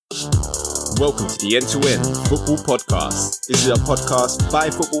welcome to the End-to-End Football Podcast. This is a podcast by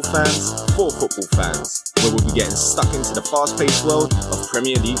football fans for football fans, where we'll be getting stuck into the fast-paced world of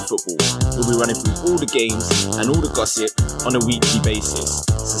Premier League football. We'll be running through all the games and all the gossip on a weekly basis.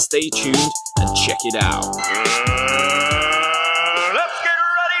 So stay tuned and check it out. Let's get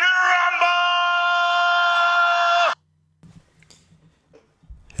ready to rumble!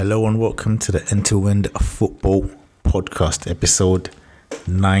 Hello and welcome to the End-to-End Football Podcast, episode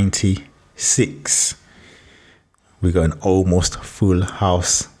 96. We got an almost full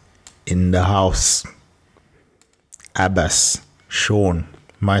house in the house. Abbas, Sean,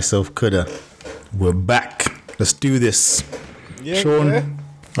 myself, Kuda. We're back. Let's do this. Sean,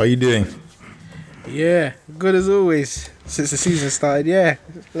 how are you doing? Yeah, good as always. Since the season started, yeah.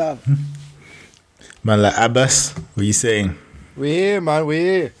 Love. Man, like Abbas, what are you saying? We're here, man. We're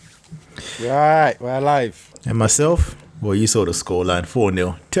here. We're alright. We're alive. And myself? Well, you saw the scoreline,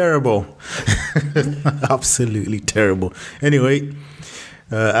 4-0. Terrible. Absolutely terrible. Anyway,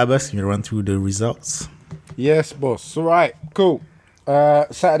 Abbas, you run through the results? Yes, boss. All right. Cool.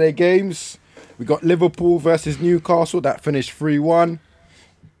 Saturday games. We got Liverpool versus Newcastle. That finished 3-1.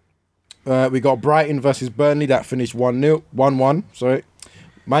 We got Brighton versus Burnley. That finished 1-1. Sorry.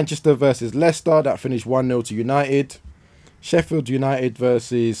 Manchester versus Leicester. That finished 1-0 to United. Sheffield United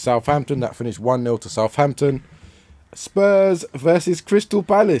versus Southampton. That finished 1-0 to Southampton. Spurs versus Crystal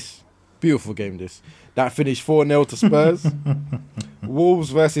Palace. Beautiful game, this. That finished 4-0 to Spurs. Wolves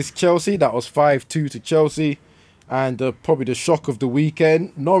versus Chelsea. That was 5-2 to Chelsea. And probably the shock of the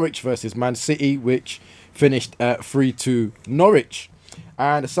weekend, Norwich versus Man City, which finished at 3-2 Norwich.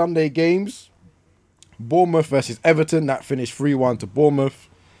 And the Sunday games, Bournemouth versus Everton. That finished 3-1 to Bournemouth.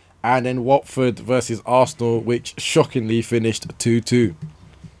 And then Watford versus Arsenal, which shockingly finished 2-2.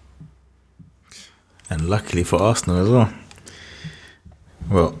 And luckily for Arsenal as well.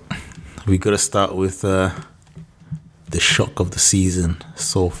 Well, we got to start with the shock of the season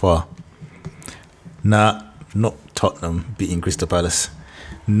so far. Nah, not Tottenham beating Crystal Palace.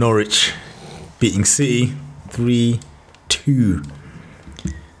 Norwich beating City 3-2.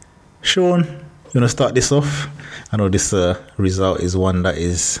 Sean, you want to start this off? I know this result is one that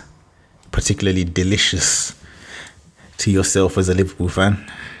is particularly delicious to yourself as a Liverpool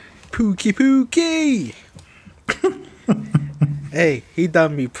fan. Pookie. Hey, he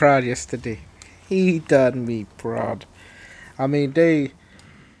done me proud yesterday. He done me proud. I mean, they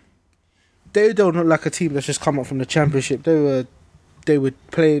don't look like a team that's just come up from the Championship. They were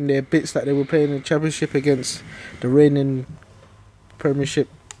playing their bits like they were playing in the Championship against the reigning Premiership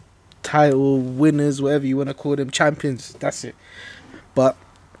title winners, whatever you want to call them, champions. That's it. But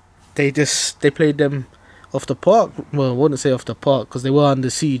they played them off the park. Well, I wouldn't say off the park because they were under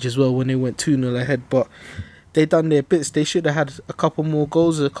siege as well when they went 2-0 ahead. But they done their bits. They should have had a couple more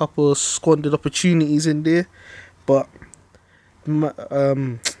goals, a couple of squandered opportunities in there. But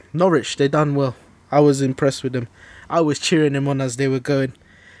Norwich, they done well. I was impressed with them. I was cheering them on as they were going.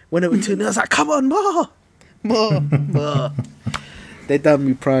 When it went 2-0, I was like, come on, more. They done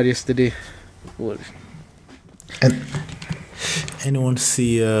me proud yesterday. And anyone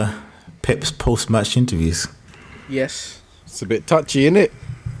see Pep's post-match interviews? Yes. It's a bit touchy, innit?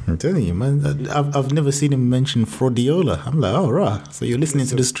 I'm telling you, man. I've never seen him mention Fraudiola. I'm like, oh, right. So you're listening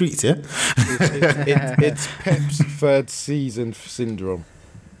to the streets, yeah? It's Pep's third season syndrome.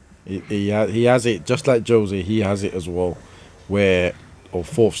 He has it, just like Jose, he has it as well. Or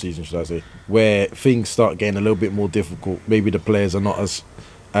fourth season, should I say, where things start getting a little bit more difficult. Maybe the players are not as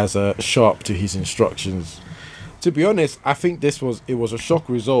sharp to his instructions. To be honest, I think it was a shock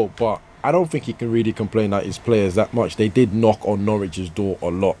result, but I don't think he can really complain at his players that much. They did knock on Norwich's door a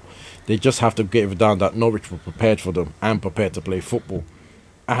lot. They just have to give it down that Norwich were prepared for them and prepared to play football.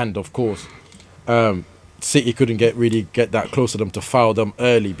 And of course, City couldn't get that close to them to foul them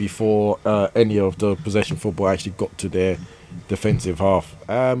early before any of the possession football actually got to their defensive half.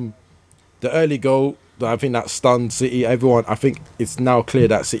 The early goal, I think that stunned City. Everyone, I think it's now clear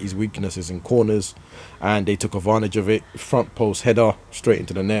that City's weakness is in corners, and they took advantage of it. Front post header straight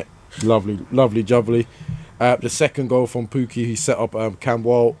into the net. Lovely jubbly. The second goal from Pookie, he set up Cam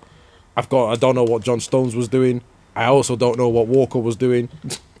Walt. I don't know what John Stones was doing. I also don't know what Walker was doing.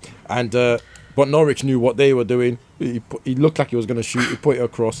 And but Norwich knew what they were doing. He looked like he was going to shoot. He put it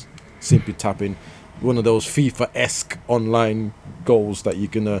across, simply tapping. One of those FIFA-esque online goals that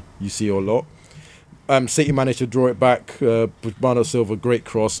you see a lot. City managed to draw it back. Bernardo Silva, great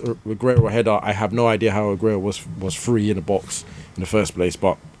cross. Aguero header. I have no idea how Aguero was free in the box in the first place,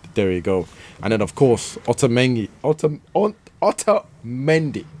 but there you go. And then, of course, Otamendi,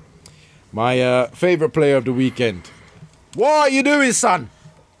 my favourite player of the weekend. What are you doing, son?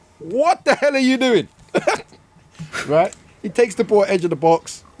 What the hell are you doing? Right? He takes the ball edge of the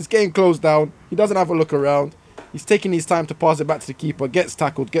box. It's getting closed down. He doesn't have a look around. He's taking his time to pass it back to the keeper. Gets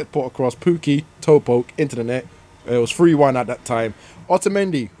tackled. Gets put across. Pookie, toe poke, into the net. It was 3-1 at that time.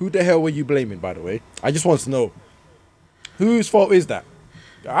 Otamendi, who the hell were you blaming, by the way? I just want to know. Whose fault is that?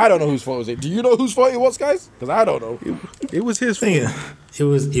 I don't know whose fault it is. Do you know whose fault it was, guys? Because I don't know. It was his fault. Yeah, it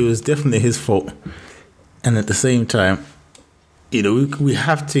was definitely his fault. And at the same time, you know, we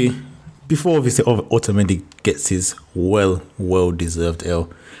have to, before obviously Otamendi gets his well-deserved L,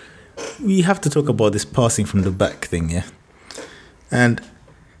 we have to talk about this passing from the back thing, yeah? And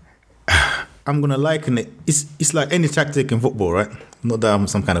I'm going to liken it, it's like any tactic in football, right? Not that I'm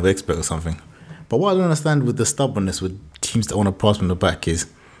some kind of expert or something. But what I don't understand with the stubbornness with teams that want to pass from the back is,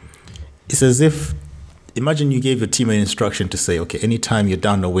 it's as if, imagine you gave your team an instruction to say, okay, anytime you're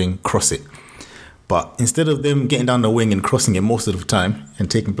down the wing, cross it. But instead of them getting down the wing and crossing it most of the time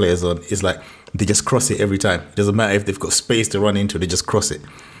and taking players on, it's like they just cross it every time. It doesn't matter if they've got space to run into, they just cross it.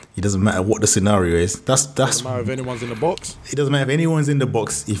 It doesn't matter what the scenario is. Doesn't matter if anyone's in the box. It doesn't matter if anyone's in the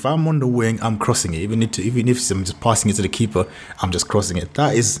box. If I'm on the wing, I'm crossing it. Even if I'm just passing it to the keeper, I'm just crossing it.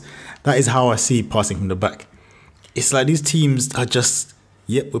 That is how I see passing from the back. It's like these teams are just,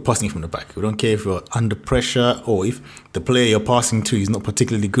 yep, we're passing it from the back. We don't care if you're under pressure or if the player you're passing to is not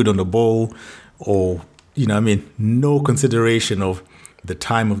particularly good on the ball, or, you know what I mean, no consideration of the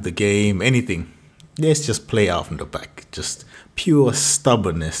time of the game, anything. Let's just play out from the back. Just pure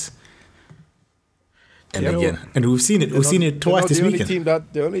stubbornness. And again, and we've seen it. We've seen it twice this weekend.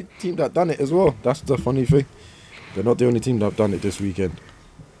 The only team that done it as well. That's the funny thing. They're not the only team that have done it this weekend.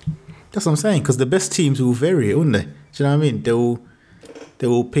 That's what I'm saying. Because the best teams will vary it, won't they? Do you know what I mean? They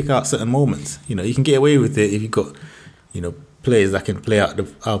will pick out certain moments. You know, you can get away with it if you've got, you know, players that can play out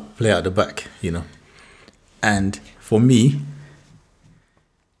the back. You know, and for me,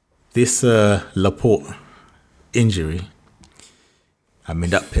 this Laporte injury, I mean,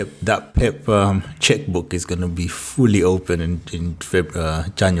 that Pep checkbook is going to be fully open in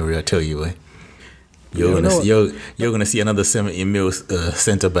January. I tell you, you're gonna see another 70 mil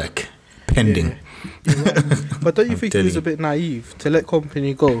centre back pending. Yeah. But don't you think he was a bit naive to let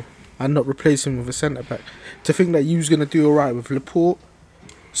Kompany go and not replace him with a centre back? To think that you was gonna do all right with Laporte,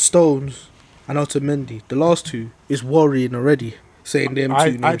 Stones, and Otamendi. The last two is worrying already. Saying them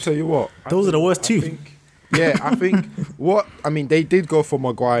two names. I tell you what, those are the worst two. I think they did go for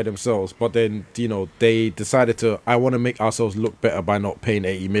Maguire themselves, but then, you know, they decided I want to make ourselves look better by not paying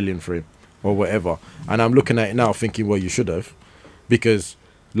 80 million for him or whatever. And I'm looking at it now thinking, well, you should have, because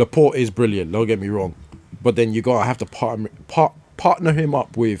Laporte is brilliant, don't get me wrong, but then you gotta have to partner him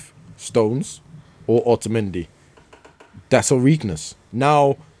up with Stones or Otamendi. That's a weakness.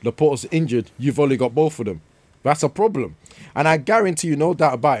 Now Laporte's injured, you've only got both of them. That's a problem. And I guarantee you, no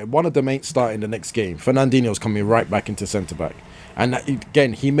doubt about it, one of them ain't starting the next game. Fernandinho's coming right back into centre-back. And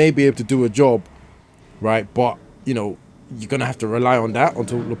again, he may be able to do a job, right? But, you know, you're going to have to rely on that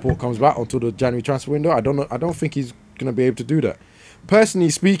until Laporte comes back, until the January transfer window. I don't think he's going to be able to do that. Personally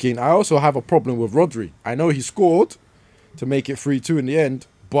speaking, I also have a problem with Rodri. I know he scored to make it 3-2 in the end,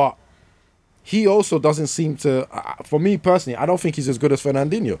 but he also doesn't seem to... for me personally, I don't think he's as good as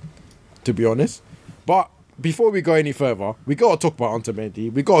Fernandinho, to be honest. But before we go any further, we got to talk about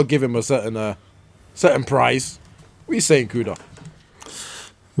Otamendi. We got to give him a certain prize. We saying Kuda.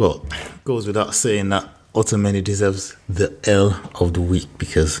 Well, goes without saying that Otamendi deserves the L of the week,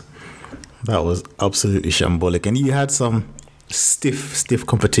 because that was absolutely shambolic. And you had some stiff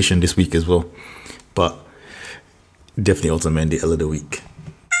competition this week as well. But definitely Otamendi L of the week.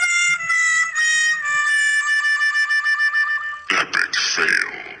 Epic fail.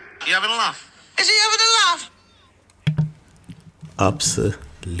 You having a laugh? Is he having a laugh?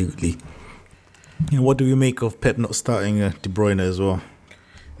 Absolutely. And what do we make of Pep not starting De Bruyne as well?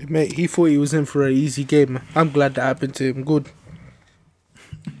 Mate, he thought he was in for an easy game. I'm glad that happened to him. Good.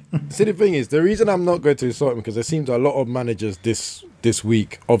 See, the thing is, the reason I'm not going to insult him, because there seems a lot of managers this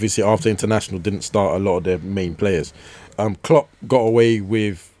week, obviously after international, didn't start a lot of their main players. Klopp got away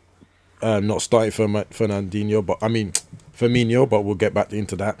with not starting Firmino, but we'll get back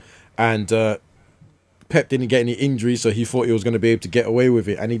into that. And Pep didn't get any injuries, so he thought he was going to be able to get away with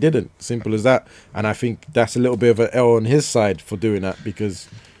it, and he didn't. Simple as that. And I think that's a little bit of an L on his side for doing that, because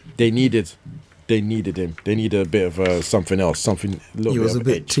they needed him. They needed a bit of something else, something a little bit. He was of a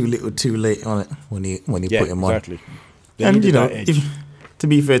bit edge. too little, too late on it when he put him on. Exactly. And you know, to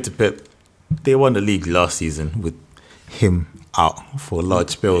be fair to Pep, they won the league last season with him out for large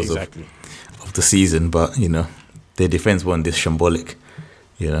spells of the season. But you know, their defense won this shambolic.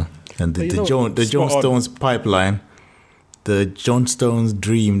 You know, and the Jones Stones pipeline the John Stones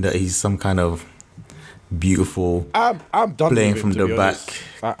dream that he's some kind of beautiful I'm done playing with from him, to the be back,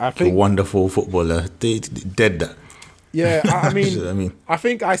 honest. I a think wonderful footballer. They dead that. Yeah, I mean, You know what I mean? I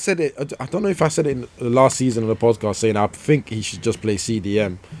think I said it. I don't know if I said it in the last season of the podcast, saying I think he should just play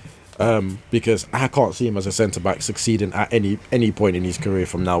CDM, because I can't see him as a centre back succeeding at any point in his career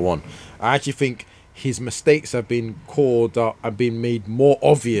from now on. I actually think his mistakes have been called up and been made more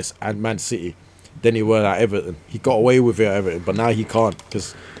obvious at Man City than he were at Everton. He got away with it at Everton, but now he can't,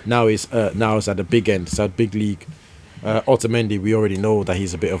 because now it's at the big end. It's a big league. Otamendi, we already know that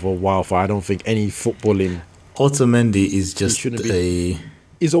he's a bit of a wildfire. I don't think any footballing. Otamendi is just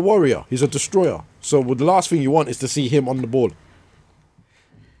He's a warrior. He's a destroyer. So the last thing you want is to see him on the ball.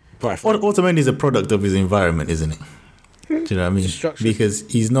 Otamendi is a product of his environment, isn't it? Do you know what I mean? Because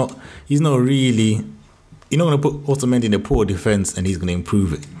he's not really. You're not going to put Otamendi in a poor defense and he's going to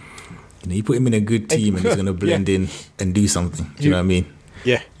improve it. You know, you put him in a good team and he's going to blend in and do something. Do you know what I mean?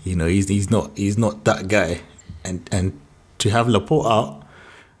 Yeah. You know, he's not that guy. And to have Laporte out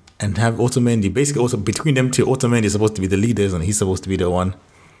and have Otamendi, basically also between them two, Otamendi is supposed to be the leaders and he's supposed to be the one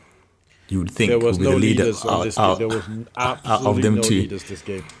you would think would be the leader out there was absolutely of them no two. leaders this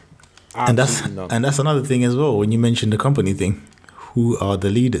game. And that's another thing as well. When you mentioned the company thing, who are the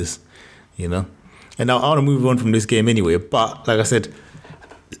leaders? You know. And now I want to move on from this game anyway. But like I said,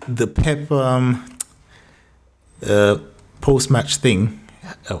 the Pep post-match thing,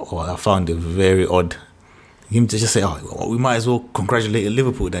 I found it very odd. Him to just say, "Oh, we might as well congratulate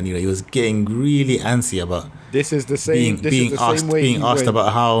Liverpool." Then he was getting really antsy about this is the same being asked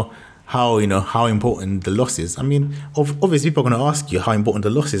about how important the loss is. I mean, obviously people are going to ask you how important the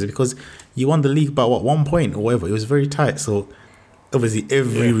loss is because you won the league by 1 point or whatever. It was very tight, so obviously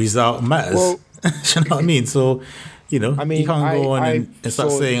every result matters. Well, you know what I mean? So you can't go on and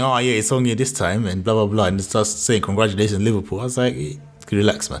start saying, "Oh yeah, it's only this time," and blah blah blah, and start saying congratulations Liverpool. I was like,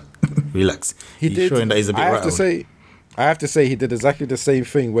 relax, man. Relax. He's showing that he's a bit rattled. I have to say he did exactly the same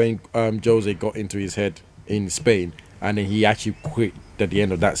thing when Jose got into his head in Spain, and then he actually quit at the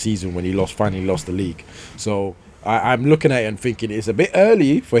end of that season when he finally lost the league. So I'm looking at it and thinking it's a bit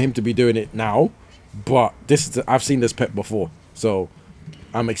early for him to be doing it now, but I've seen this Pep before, so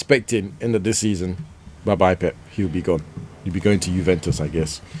I'm expecting end of this season, bye Pep, he'll be gone. He'll be going to Juventus, I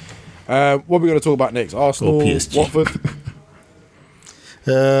guess. What are we going to talk about next? Arsenal, Watford.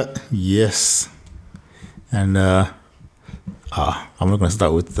 Yes, and I'm not going to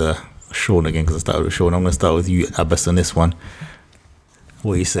start with Sean again because I started with Sean. I'm going to start with you, Abbas, on this one.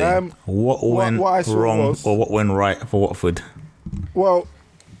 What are you saying? What went wrong or what went right for Watford? Well,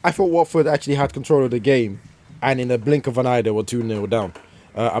 I thought Watford actually had control of the game, and in a blink of an eye, they were 2-0 down.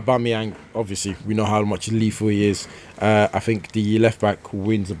 Aubameyang, obviously, we know how much lethal he is. I think the left back who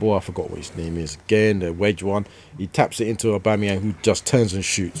wins the ball, I forgot what his name is. Again, the wedge one. He taps it into Aubameyang, who just turns and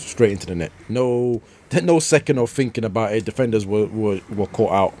shoots straight into the net. No second of thinking about it. Defenders were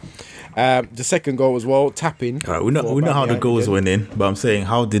caught out. The second goal as well, tapping. All right, we know how the goals went in, but I'm saying,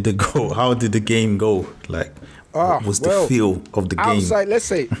 how did the game go? Like, what was the feel of the game? Outside, let's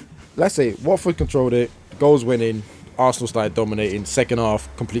say Watford controlled it. Goals went in. Arsenal started dominating. Second half,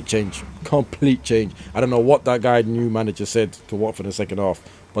 complete change. I don't know what that new manager said to Watford in the second half,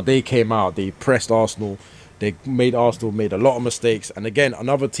 but they came out. They pressed Arsenal. Arsenal made a lot of mistakes. And again,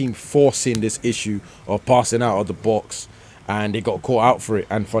 another team forcing this issue of passing out of the box, and they got caught out for it.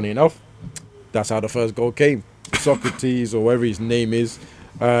 And funny enough, that's how the first goal came. Socrates, or whatever his name is,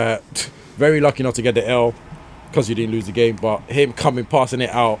 very lucky not to get the L because you didn't lose the game, but him passing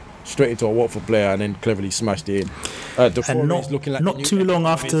it out straight into a Watford player and then cleverly smashed it in. And not too long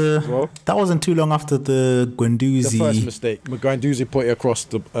after that wasn't too long after the Guendouzi. The first mistake, Guendouzi put it across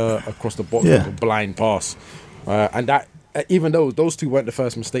the box with a blind pass, and that even though those two weren't the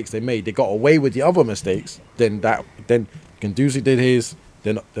first mistakes they made, they got away with the other mistakes. Then Guendouzi did his,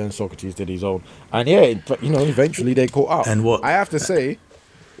 then Socrates did his own, and eventually they caught up. And what I have to say.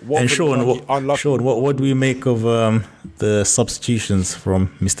 And Sean, what do we make of the substitutions from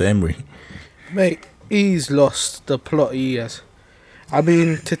Mr. Emery? Mate, he's lost the plot he has. I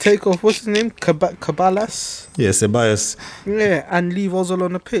mean, to take off, what's his name? Cabalas? Yeah, Ceballos. Yeah, and leave Ozil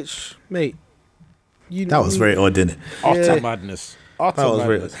on the pitch. Mate. That was very odd, didn't it? Utter madness. That was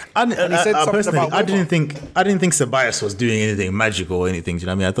very odd. And personally, I didn't think Ceballos was doing anything magical or anything. Do you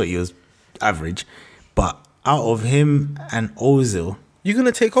know what I mean? I thought he was average. But out of him and Ozil... You're going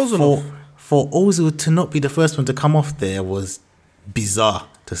to take Ozil off? For Ozil to not be the first one to come off there was bizarre,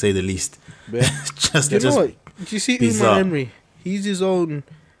 to say the least. Yeah. You know what? Do you see Unai Emery? He's his own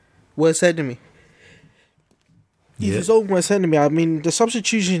worst enemy. He's his own worst enemy. I mean, the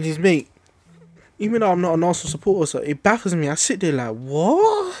substitution he's made, even though I'm not an Arsenal supporter, so it baffles me. I sit there like,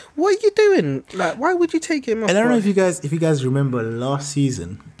 what? What are you doing? Like, why would you take him off? And I don't know if you guys remember last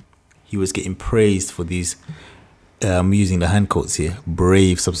season, he was getting praised for these, using the hand quotes here,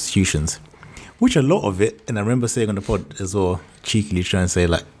 brave substitutions, which a lot of it, and I remember saying on the pod as well, cheekily trying to say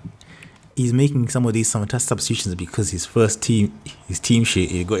like, he's making some of these fantastic substitutions because his team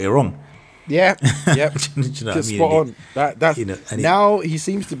sheet, he got it wrong. Yeah, yep. Do you know what I mean? Spot on. That's you know, now he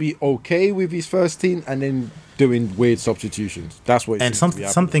seems to be okay with his first team and then doing weird substitutions. That's what. And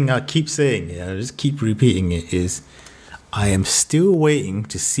something I keep saying, I just keep repeating it, is I am still waiting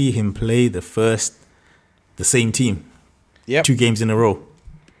to see him play the same team. Yep. 2 games in a row.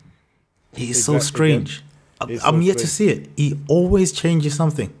 He's so strange. I'm yet to see it. He always changes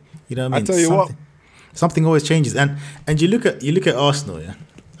something. You know what I mean? I tell you something always changes. And you look at Arsenal, yeah.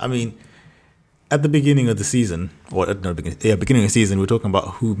 I mean, at the beginning of the season, or at the beginning of the season, we were talking about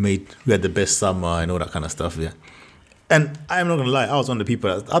who had the best summer and all that kind of stuff, yeah. And I'm not gonna lie, I was one of the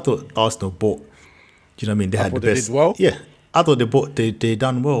people I thought Arsenal bought. Do you know what I mean? They had the best. They did well. Yeah, I thought they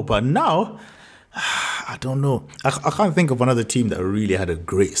done well, but now I don't know. I can't think of another team that really had a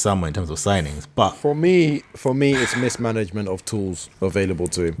great summer in terms of signings. But for me, it's mismanagement of tools available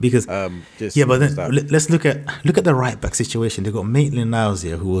to him. Because but then let's look at the right back situation. They got Maitland-Niles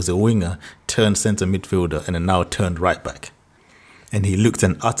here, who was a winger turned centre midfielder and then now turned right back, and he looked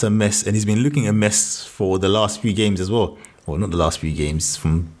an utter mess, and he's been looking a mess for the last few games as well. Well, not the last few games,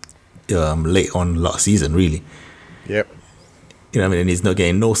 from late on last season, really. Yep. You know what I mean? And he's not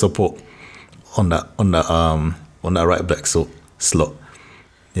getting no support on that right back slot.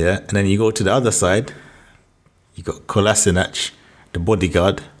 Yeah, and then you go to the other side, you got Kolasinac, the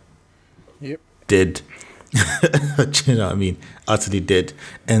bodyguard. Yep. Dead. Do you know what I mean? Utterly dead.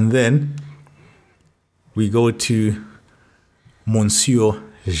 And then we go to Monsieur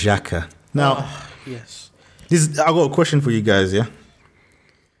Xhaka. Now, yes. I got a question for you guys, yeah?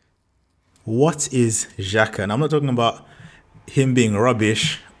 What is Xhaka? And I'm not talking about him being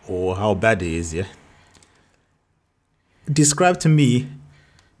rubbish or how bad he is, yeah? Describe to me,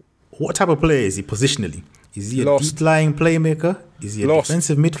 what type of player is he positionally? Is he a deep-lying playmaker? Is he a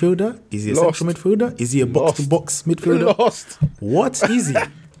defensive midfielder? Is he a central midfielder? Is he a box-to-box midfielder? What is he?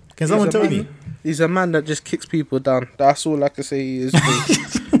 Can someone tell me? He's a man that just kicks people down. That's all I can say he is.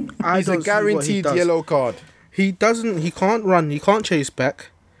 He's a guaranteed yellow card. He can't run, he can't chase back.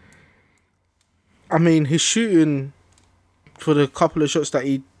 I mean, his shooting for the couple of shots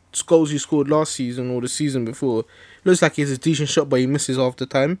that goals he scored last season or the season before, looks like he has a decent shot, but he misses half the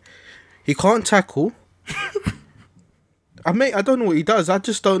time. He can't tackle. I don't know what he does. I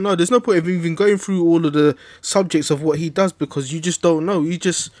just don't know. There's no point of even going through all of the subjects of what he does because you just don't know. He's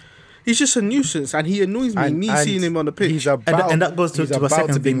just a nuisance, and he annoys me. Seeing him on the pitch. And that goes to my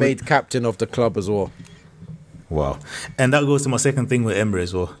second thing. Be made captain of the club as well. Wow, and that goes to my second thing with Emery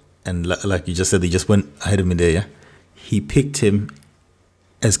as well. And like you just said, he just went ahead of me there. Yeah, he picked him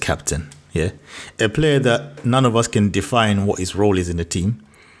as captain. Yeah, a player that none of us can define what his role is in the team.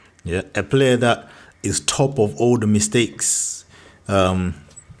 Yeah, a player that is top of all the mistakes.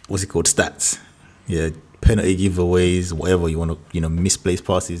 What's it called? Stats. Yeah, penalty giveaways, whatever you want to, misplaced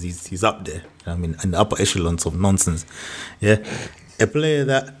passes. He's up there. I mean, in the upper echelons of nonsense. Yeah, a player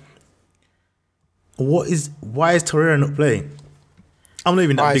that. Why is Torreira not playing? I'm not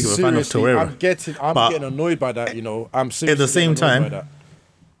even that big of a fan of Torreira. I'm getting annoyed by that. I'm seriously at the same time. By that.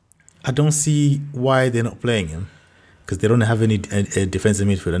 I don't see why they're not playing him because they don't have any defensive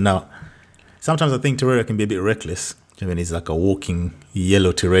midfielder. Now, sometimes I think Torreira can be a bit reckless. I mean, he's like a walking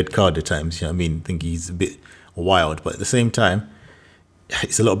yellow to red card at times. You know what I mean? I think he's a bit wild, but at the same time,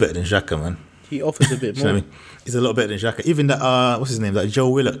 he's a lot better than Xhaka, man. He offers a bit more. You know what I mean? He's a lot better than Xhaka. Even that, what's his name? That Joe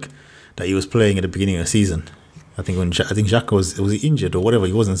Willock that he was playing at the beginning of the season. I think Xhaka was he injured or whatever.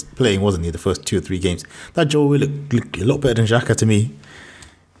 He wasn't playing, wasn't he? The first 2 or 3 games. That Joe Willock looked a lot better than Xhaka to me. You know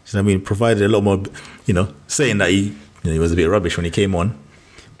what I mean? Provided a lot more, saying that he was a bit rubbish when he came on.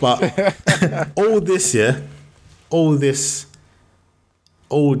 But all this is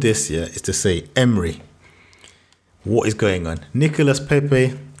to say, Emery, what is going on? Nicolas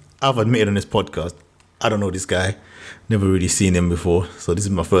Pepe, I've admitted on this podcast, I don't know this guy. Never really seen him before. So this is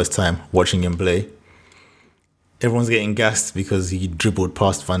my first time watching him play. Everyone's getting gassed because he dribbled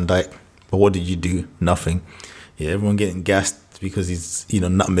past Van Dijk. But what did you do? Nothing. Yeah, everyone getting gassed because he's,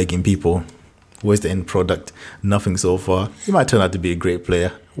 nutmegging people. Where's the end product? Nothing so far. He might turn out to be a great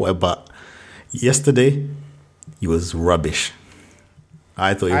player. What about yesterday? He was rubbish.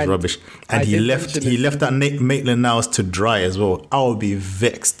 I thought he was rubbish. And he left that Maitland-Niles to dry as well. I would be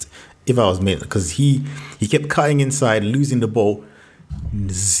vexed if I was Maitland because he kept cutting inside, losing the ball,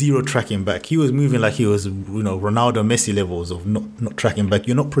 zero tracking back. He was moving like he was, Ronaldo, Messi levels of not tracking back.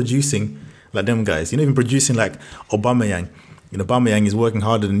 You're not producing like them guys. You're not even producing like Aubameyang. Aubameyang is working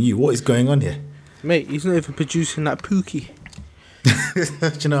harder than you. What is going on here? Mate, he's not even producing that Pookie.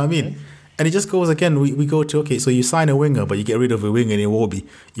 Do you know what I mean? And it just goes again. We go to, okay, so you sign a winger, but you get rid of a winger in Iwobi.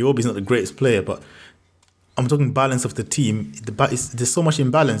 Iwobi's not the greatest player, but I'm talking balance of the team. There's so much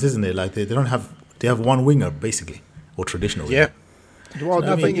imbalance, isn't it? Like they have one winger basically, or traditional winger. Yeah. Well,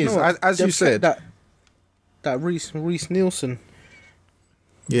 the thing is, as you said, that Reece Nielsen.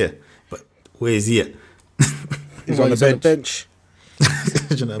 Yeah, but where is he at? He's on the bench.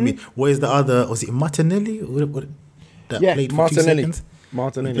 Do you know what I mean? Where's the other? Was it Martinelli? That played for Martinelli. 2 seconds.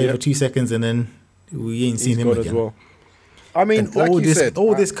 Martinelli He played for 2 seconds, and then we ain't seen him good again. as well. I mean, And like all you this, said,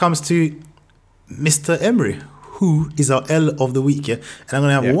 all this comes to Mr. Emery, who is our L of the week. Yeah, and I'm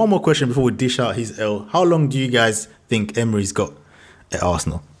gonna have one more question before we dish out his L. How long do you guys think Emery's got at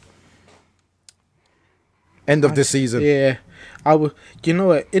Arsenal? end of this season. Yeah, I would. You know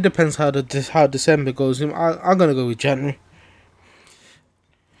what? It depends how December goes. I'm gonna go with January.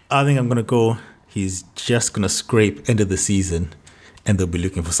 I think I'm gonna go. He's just gonna scrape end of the season, and they'll be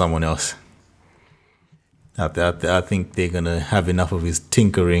looking for someone else. I think they're gonna have enough of his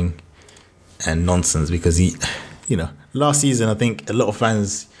tinkering and nonsense because last season I think a lot of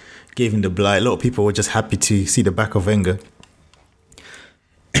fans gave him the blight. A lot of people were just happy to see the back of Wenger,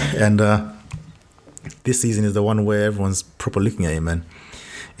 and this season is the one where everyone's proper looking at him, man.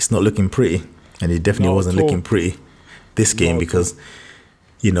 It's not looking pretty, and it definitely wasn't looking pretty this game because.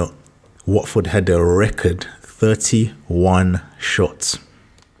 Watford had a record 31 shots.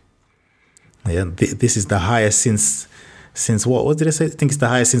 Yeah, this is the highest since what did I say? I think it's the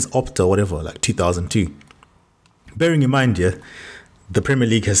highest since Opta or whatever, like 2002. Bearing in mind, the Premier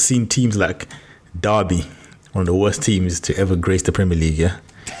League has seen teams like Derby, one of the worst teams to ever grace the Premier League. Yeah,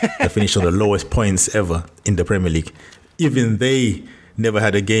 they finished on the lowest points ever in the Premier League. Even they never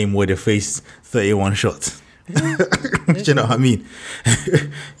had a game where they faced 31 shots. Do you know what I mean?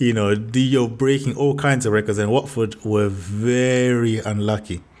 You're breaking all kinds of records, and Watford were very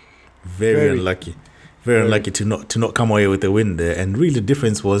unlucky, very unlucky to not come away with the win there. And really, the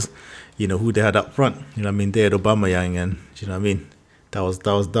difference was, who they had up front. They had Aubameyang, and you know what I mean. That was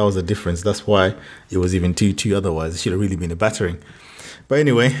the difference. That's why it was even 2-2. Otherwise, it should have really been a battering. But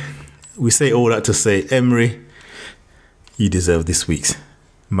anyway, we say all that to say, Emery, you deserve this week's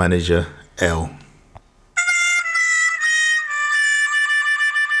manager L.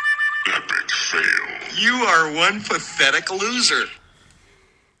 You are one pathetic loser.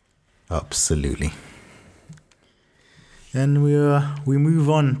 Absolutely. And we move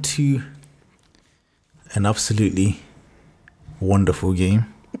on to an absolutely wonderful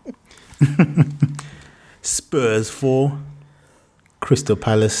game. Spurs 4, Crystal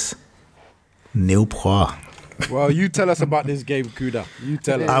Palace 0. Well, you tell us about this game, Kuda. You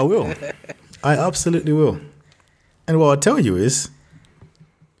tell us. I will. I absolutely will. And what I'll tell you is,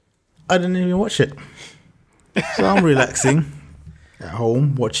 I didn't even watch it. So I'm relaxing at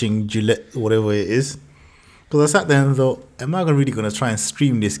home, watching Gillette, whatever it is. Because I sat there and thought, am I really going to try and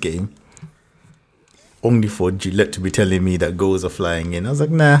stream this game? Only for Gillette to be telling me that goals are flying in. I was like,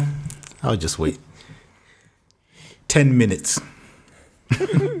 nah, I'll just wait. 10 minutes.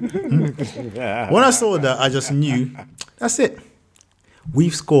 When I saw that, I just knew, that's it.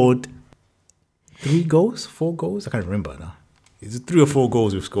 We've scored 3 goals, 4 goals? I can't remember now. Is it 3 or 4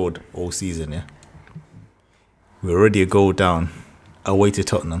 goals we've scored all season, yeah? We're already a goal down, away to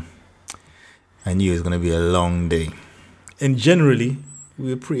Tottenham. I knew it was going to be a long day. And generally,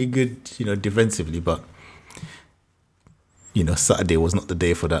 we were pretty good, defensively, but, Saturday was not the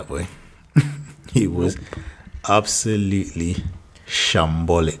day for that, boy. It was absolutely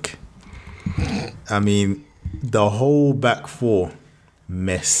shambolic. I mean, the whole back four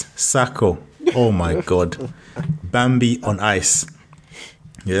mess. Sacco, oh my God. Bambi on ice.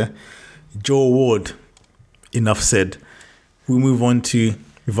 Yeah. Joe Ward, enough said. We move on to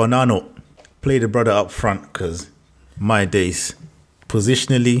Vanano. Play the brother up front because my days.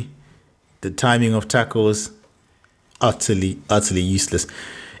 Positionally, the timing of tackles, utterly useless.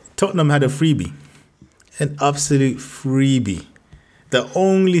 Tottenham had a freebie. An absolute freebie. The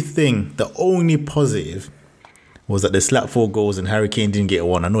only positive was that they slapped 4 goals and Harry Kane didn't get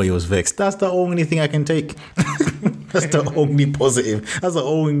 1. I know he was vexed. That's the only thing I can take. That's the only positive. That's the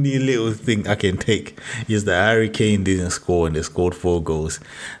only little thing I can take. Is that Harry Kane didn't score and they scored 4 goals.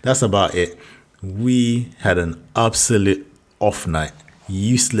 That's about it. We had an absolute off night.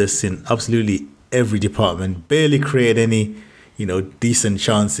 Useless in absolutely every department. Barely created any, decent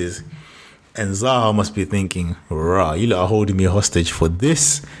chances. And Zaha must be thinking, rah, you lot are holding me hostage for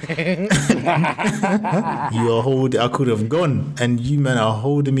this. I could have gone, and you men are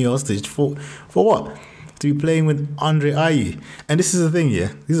holding me hostage for what? To be playing with Andre Ayew. And this is the thing,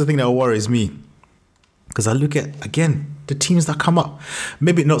 yeah. This is the thing that worries me. Because I look at, again, the teams that come up.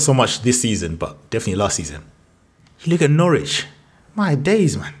 Maybe not so much this season, but definitely last season. You look at Norwich. My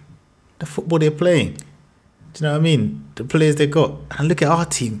days, man. The football they're playing. Do you know what I mean? The players they got. And look at our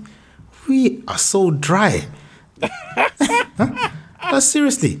team. We are so dry. No,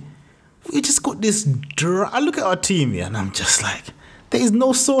 seriously. We just got this dry. I look at our team here and I'm just like, there is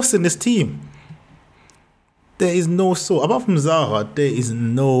no sauce in this team. There is no sauce. Apart from Zaha, there is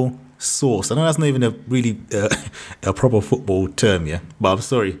no sauce. I know that's not even a really a proper football term, yeah. But I'm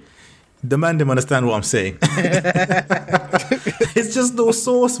sorry. The man didn't understand what I'm saying. It's just no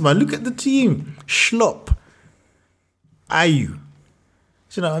sauce, man. Look at the team. Schlop. Ayew.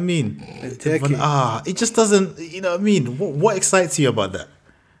 Do you know what I mean? It just doesn't, you know what I mean? What excites you about that?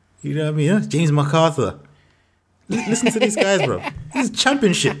 You know what I mean? Huh? James MacArthur. Listen to these guys, bro. This is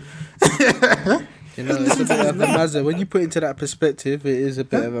championship. You know, it's a bit of a mazza. When you put it into that perspective, it is a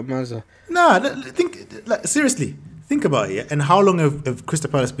bit of a mazza. Nah, seriously. Think about it, yeah? And how long have Crystal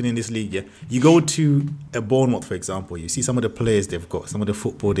Palace been in this league, yeah? You go to a Bournemouth, for example, you see some of the players they've got, some of the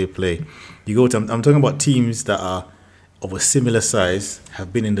football they play. You go to, I'm talking about teams that are of a similar size,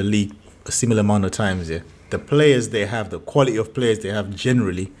 have been in the league a similar amount of times, yeah? The players they have, the quality of players they have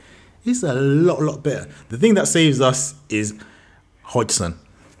generally is a lot better. The thing that saves us is Hodgson.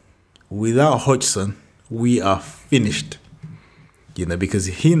 Without Hodgson, we are finished. You know, because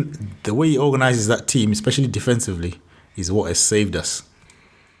the way he organizes that team, especially defensively, is what has saved us.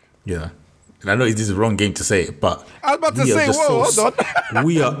 Yeah. And I know this is the wrong game to say it, but I was about to say, hold on.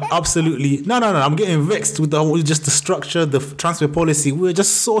 We are absolutely no. I'm getting vexed with just the structure, the transfer policy. We're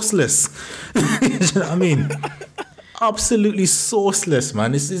just sourceless. You know what I mean? Absolutely sourceless,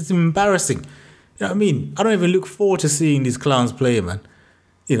 man. It's embarrassing. You know what I mean? I don't even look forward to seeing these clowns play, man.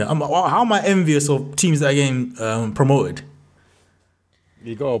 You know, how am I envious of teams that are getting promoted?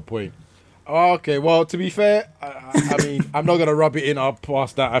 You got a point. Okay, well, to be fair, I mean, I'm not going to rub it in up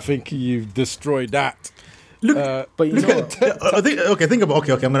past that. I think you've destroyed that. Look, but you know what? Think about,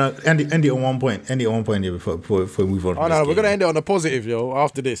 okay, I'm going to end it on one point. End it on one point here before we move on. Oh, no, we're going to end it on a positive, yo,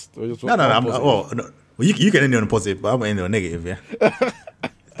 after this. No. Well, you can end it on a positive, but I'm going to end it on a negative, yeah?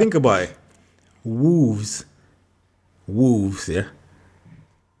 Think about it. Wolves, yeah?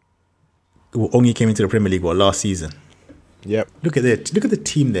 Only came into the Premier League, last season? Yep. Look at the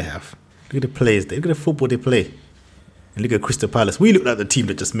team they have. Look at the players. Look at the football they play. And look at Crystal Palace. We look like the team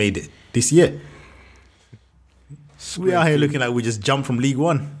that just made it this year. We are here looking like we just jumped from League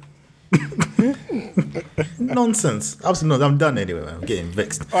One. Nonsense. Absolutely not. I'm done anyway, man. I'm getting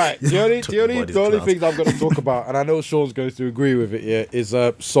vexed. All right. The only things I'm going to talk about, and I know Sean's going to agree with it, yeah, is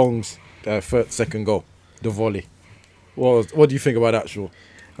Song's second goal, the volley. What do you think about that, Sean?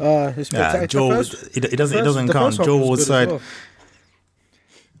 Joe, it doesn't count. Joe Ward's side. Well.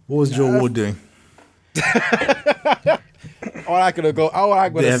 What was Joe Ward doing? All I'm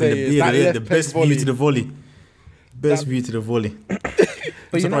going to say is that the best view to the volley. Best view to the volley.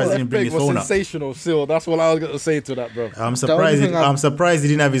 But you know, he didn't bring his phone up. Sensational still. That's what I was going to say to that, bro. I'm surprised he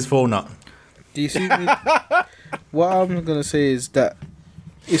didn't have his phone up. Do you see me? What I'm going to say is that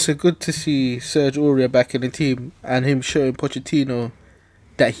it's good to see Serge Aurier back in the team and him showing Pochettino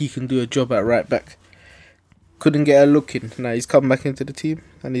that he can do a job at right back. Couldn't get a look in. Now he's come back into the team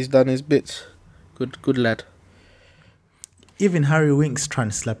and he's done his bits. Good lad. Even Harry Winks trying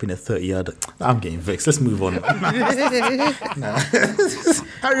to slap in a 30-yarder. I'm getting vexed. Let's move on.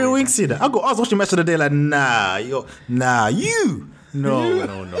 Harry Winks here. I was watching the match of the day like, you. No. Nah.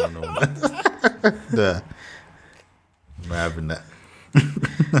 I'm not having that.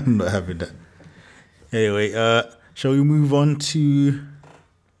 I'm not having that. Anyway, shall we move on to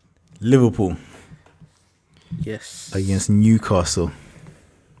Liverpool? Yes. Against Newcastle.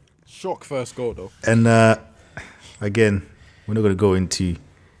 Shock first goal, though. And again, we're not going to go into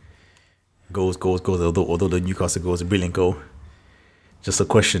goals, although the Newcastle goal is a brilliant goal. Just a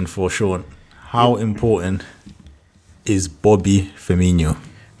question for Sean. How important is Bobby Firmino?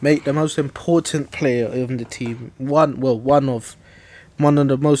 Mate, the most important player in the team. One of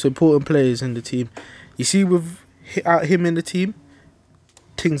the most important players in the team. You see, without him in the team,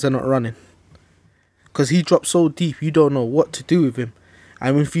 things are not running. Because he drops so deep, you don't know what to do with him.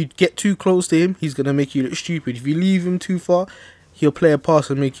 And if you get too close to him, he's going to make you look stupid. If you leave him too far, he'll play a pass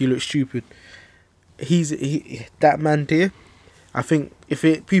and make you look stupid. That man there, I think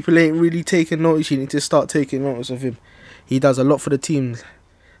people ain't really taking notice, you need to start taking notice of him. He does a lot for the team.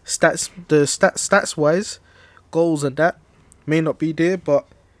 stats wise, goals and that may not be there, but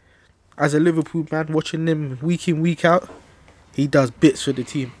as a Liverpool man, watching him week in week out, he does bits for the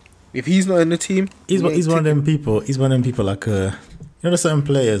team. If he's not in the team, he's one of them people. He's one of them people like there's certain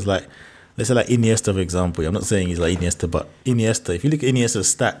players like, let's say like Iniesta, for example. I'm not saying he's like Iniesta, but Iniesta. If you look at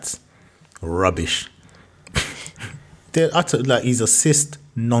Iniesta's stats, rubbish. They're utter like his assist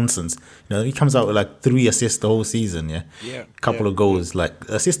nonsense. You know, he comes out with like 3 assists the whole season. Yeah, couple of goals. Like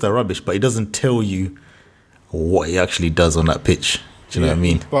assists are rubbish, but he doesn't tell you what he actually does on that pitch. Do you know what I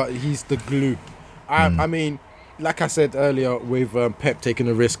mean? But he's the glue. I mean, like I said earlier, with Pep taking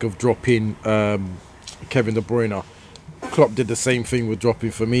the risk of dropping Kevin De Bruyne, Klopp did the same thing with dropping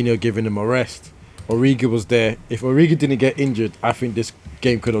Firmino, giving him a rest. Origi was there. If Origi didn't get injured, I think this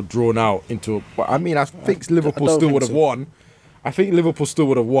game could have drawn out into. But I mean, I think Liverpool still would have won. I think Liverpool still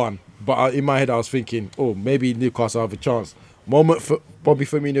would have won. But in my head, I was thinking, oh, maybe Newcastle have a chance. Moment for Bobby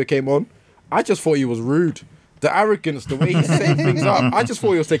Firmino came on, I just thought he was rude. The arrogance, the way he set things up, I just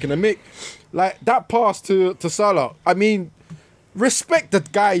thought he was taking a mick. Like that pass to Salah. I mean, respect the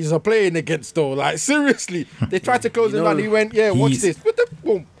guys are playing against though. Like seriously, they tried to close him down. He went, watch this.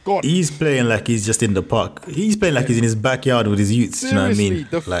 Boom, God. He's playing like he's just in the park. He's playing like he's in his backyard with his youths. Seriously, you know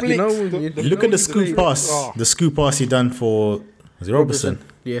what I mean? The flicks, Look at the scoop pass. Oh. The scoop pass he done for Robertson.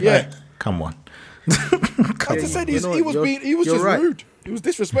 Yeah. Like, come on. As I said, he was just right. rude. He was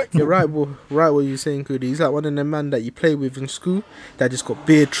disrespectful. You're right, right what you're saying, Kudi. He's like one of them man that you play with in school that just got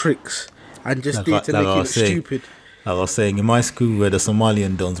beard tricks and just need to make you look stupid. Like I was saying, in my school where the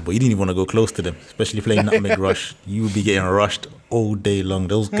Somalian dons, but you didn't even want to go close to them, especially playing Nutmeg Rush. You would be getting rushed all day long.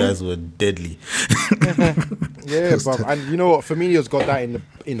 Those guys were deadly. Yeah, but and you know what? Firmino's got that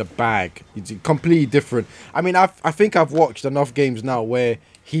in the bag. It's completely different. I mean, I think I've watched enough games now where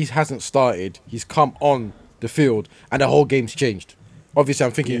he hasn't started. He's come on the field and the whole game's changed. Obviously,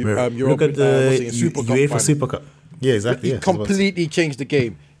 I'm thinking look at the UEFA Super Super Cup. Yeah, exactly. He completely changed the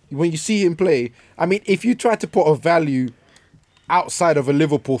game. When you see him play, I mean, if you try to put a value outside of a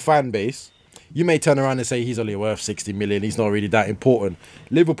Liverpool fan base, you may turn around and say he's only worth 60 million. He's not really that important.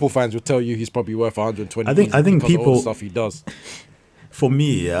 Liverpool fans will tell you he's probably worth 120. I think people of all the stuff he does. For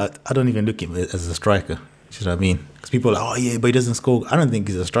me, I don't even look at him as a striker. You know what I mean? Because people are like, oh yeah, but he doesn't score. I don't think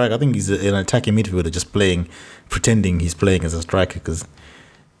he's a striker. I think he's an attacking midfielder, just pretending he's playing as a striker. Because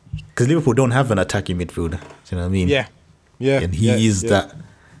Liverpool don't have an attacking midfielder. You know what I mean? Yeah. And he is that.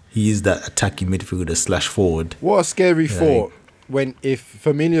 He is that attacking midfielder / forward. What a scary thought when if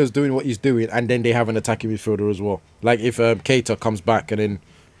Firmino's doing what he's doing and then they have an attacking midfielder as well. Like if Keita comes back and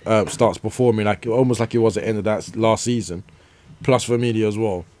then starts performing like almost like he was at the end of that last season, plus Firmino as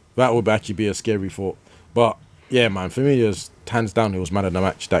well. That would actually be a scary thought. But yeah, man, Firmino's hands down, he was man of the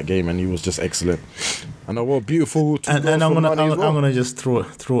match that game and he was just excellent. And a beautiful. And I'm gonna just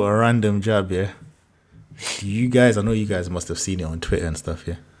throw a random jab here. You guys, I know you guys must have seen it on Twitter and stuff,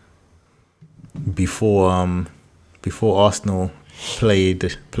 yeah. Before Arsenal played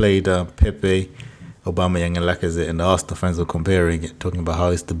Pepe, Aubameyang and Lacazette, and the Arsenal fans were comparing it, talking about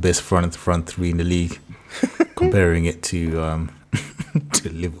how it's the best front three in the league, comparing it to to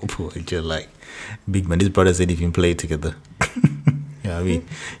Liverpool. And you're like, big man, these brothers ain't even played together. Yeah, I mean,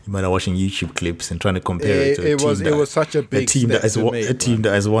 you might be watching YouTube clips and trying to compare it to it was such a big team that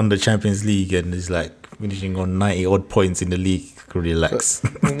has won the Champions League and is like finishing on 90 odd points in the league. Relax.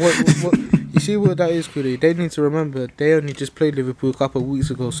 What you see what that is, Kudi? They need to remember they only just played Liverpool a couple of weeks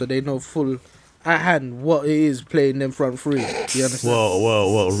ago, so they know full at hand what it is playing them front three. You understand?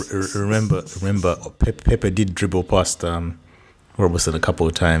 Well. Remember, Pepe did dribble past Robertson a couple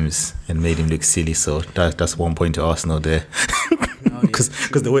of times and made him look silly. So that's 1 point to Arsenal there. Because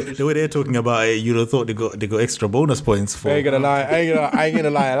the way they're talking about it, you'd have thought they got extra bonus points for. I ain't gonna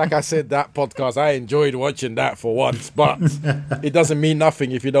lie. Like I said, that podcast, I enjoyed watching that for once, but it doesn't mean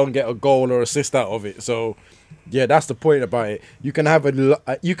nothing if you don't get a goal or assist out of it. So, yeah, that's the point about it. You can have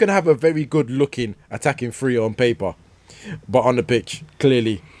a very good looking attacking three on paper, but on the pitch,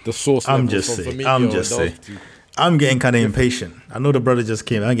 clearly the source. I'm just saying. I'm getting kind of impatient. I know the brother just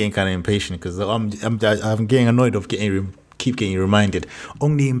came. I'm getting kind of impatient because I'm getting annoyed of keep getting reminded.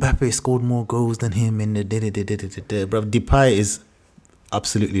 Only Mbappe scored more goals than him in the Bro, Depay is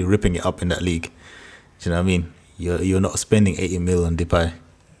absolutely ripping it up in that league. Do you know what I mean? You're not spending 80 mil on Depay.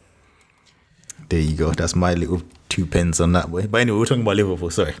 There you go. That's my little 2 pence on that way. But anyway, we're talking about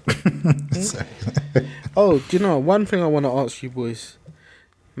Liverpool. Sorry. Oh, do you know one thing I want to ask you boys?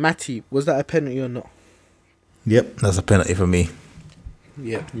 Matty, was that a penalty or not? Yep, that's a penalty for me.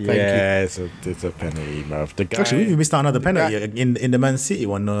 Yeah, thank you. It's a penalty, man. Actually, we missed out another penalty in the Man City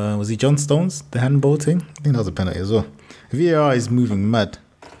one. Was it John Stones, the handball thing? I think that was a penalty as well. VAR is moving mad.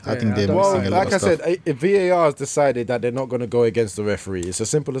 I think they're Well, missing a lot like of I stuff. said, if VAR has decided that they're not going to go against the referee, it's as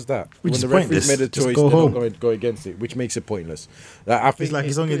simple as that. Which when is the referee's pointless. made a Just choice, go they're home. not going to go against it, which makes it pointless. I think It's like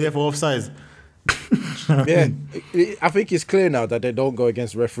he's only there for offsides. yeah, I think it's clear now that they don't go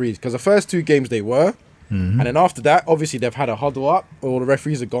against referees because the first 2 games they were, and then after that, obviously they've had a huddle up. All the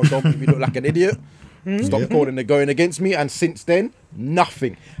referees have gone, don't make me look like an idiot. Stop calling, they're going against me. And since then,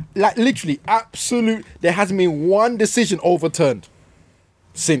 nothing. Like literally, absolute. There hasn't been one decision overturned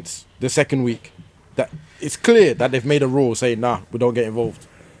since the second week. That it's clear that they've made a rule saying, nah, we don't get involved.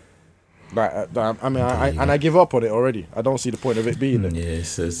 Like, I give up on it already. I don't see the point of it being there. Yeah,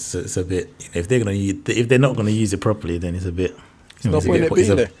 it's a bit. If they're not gonna use it properly, then it's a bit. No point in it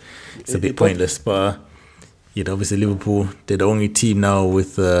being there. It's a bit pointless. But obviously Liverpool, they're the only team now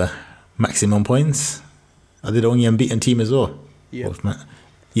with maximum points. Are they the only unbeaten team as well? Yeah.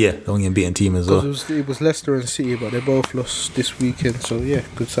 Yeah, the only unbeaten team as well. Because it was Leicester and City, but they both lost this weekend. So yeah,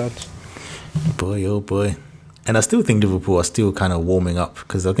 good sounds. Boy, oh boy. And I still think Liverpool are still kind of warming up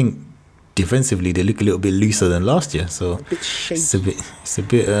because I think defensively they look a little bit looser than last year. So Bit shaky. it's a bit.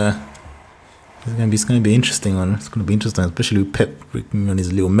 It's gonna be interesting. It's gonna be interesting, especially with Pep on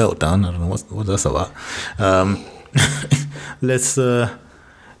his little meltdown. I don't know what that's about. Let's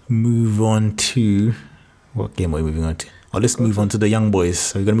move on to what game are we moving on to? Oh, let's move on to the young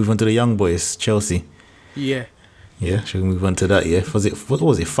boys. Are we gonna move on to the young boys? Chelsea. Yeah. Yeah, should we move on to that? Yeah, what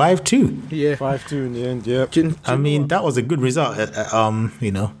was it? 5-2. Yeah. 5-2 in the end. Yeah. I mean, that was a good result.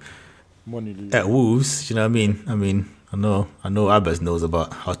 Money league. At Wolves. You know what I mean? I know Abbas knows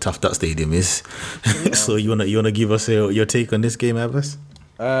about how tough that stadium is. So you wanna give us your take on this game, Abbas?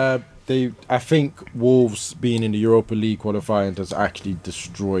 I think Wolves being in the Europa League qualifying has actually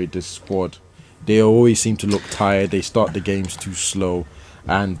destroyed this squad. They always seem to look tired. They start the games too slow,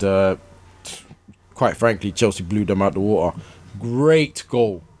 and quite frankly, Chelsea blew them out the water. Great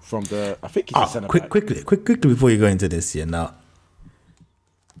goal from I think he's a centre back. Quickly before you go into this, now.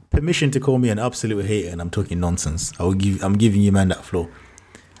 Permission to call me an absolute hater, and I'm talking nonsense. I'm giving you man that floor.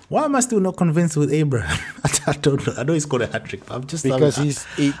 Why am I still not convinced with Abraham? I don't know. I know he scored a hat trick, but I'm just Because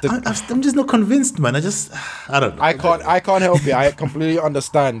I'm just not convinced, man. I don't know. I can't help it. I completely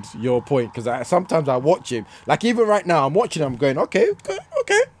understand your point because sometimes I watch him. Like even right now, I'm watching him. I'm going, okay,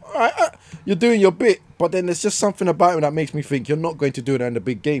 all right, you're doing your bit, but then there's just something about him that makes me think you're not going to do that in the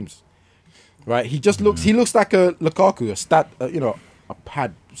big games, right? He just looks like a Lukaku, a stat, a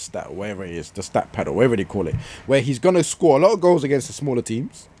pad stat, whatever it is, the stat pad or whatever they call it, where he's gonna score a lot of goals against the smaller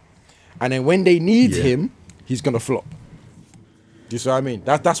teams, and then when they need him, he's gonna flop. Do you see what I mean?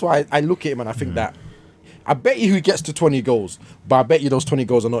 That's why I look at him and I think that I bet you he gets to 20 goals, but I bet you those 20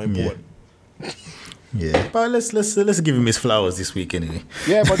 goals are not important. Yeah, but let's give him his flowers this week anyway.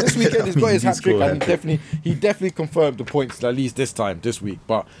 Yeah, but this weekend he's got his hat trick, and hat-trick. he definitely confirmed the points at least this week.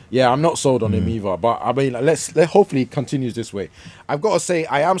 But yeah, I'm not sold on him either. But I mean, let's hopefully it continues this way. I've got to say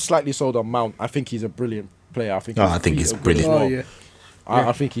I am slightly sold on Mount. I think he's a brilliant player. I think he's brilliant. Well. Oh, yeah.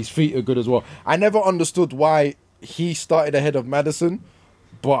 I think his feet are good as well. I never understood why he started ahead of Maddison,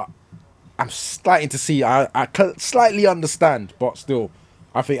 but I'm starting to see. I slightly understand, but still,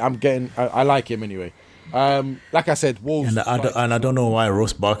 I think I like him anyway. Like I said, Wolves. And I don't know why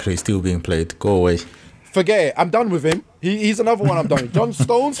Ross Barkley is still being played. Go away. Forget it. I'm done with him. He's another one I'm done with. John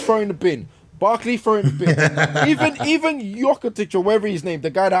Stones throwing the bin. Barkley throwing the bin. even Jokotic or whatever his name, the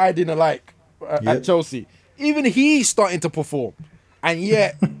guy that I didn't like at Chelsea, even he's starting to perform, and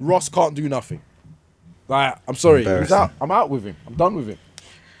yet Ross can't do nothing. Like, I'm sorry, he's out. I'm out with him. I'm done with him.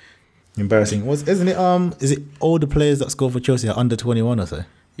 Embarrassing. Is it all the players that score for Chelsea are under 21 or so?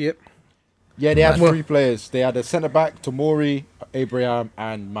 Yep. Yeah, they had 3 players. They had a centre back, Tomori, Abraham,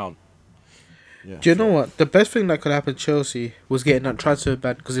 and Mount. Yeah, Do you know what? The best thing that could happen to Chelsea was getting that transfer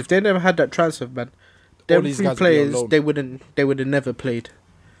ban. Because if they never had that transfer ban, them these 3 guys would be players on loan. they would have never played.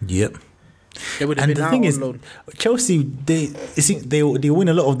 Yep. They would have And been the out thing on is, loan. Chelsea they win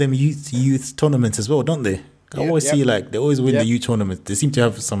a lot of them youth tournaments as well, don't they? I always see they always win the youth tournaments. They seem to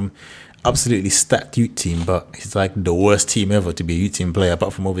have some absolutely stacked youth team, but it's like the worst team ever to be a youth team player,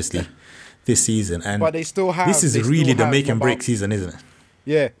 apart from obviously this season. And But they still have. this is really the make and break season, isn't it?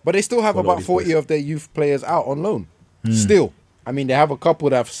 Yeah, but they still have For a lot of about these 40 players. of their youth players out on loan. Still. I mean, they have a couple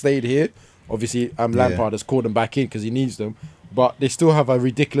that have stayed here. Obviously, Lampard has called them back in because he needs them. But they still have a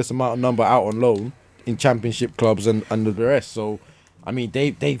ridiculous amount of number out on loan in championship clubs and the rest. So, I mean,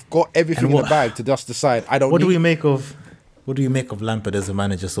 they've got everything in the bag to just decide. What do we make of Lampard as a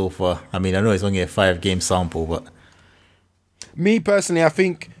manager so far? I mean, I know it's only a 5-game sample, but Me personally, I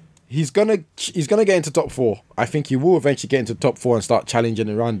think he's gonna get into top 4. I think he will eventually get into top 4 and start challenging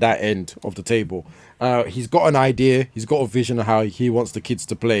around that end of the table. He's got an idea. He's got a vision of how he wants the kids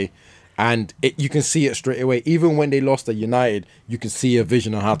to play. And you can see it straight away. Even when they lost at United, you can see a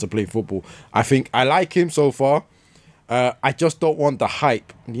vision on how to play football. I think I like him so far. I just don't want the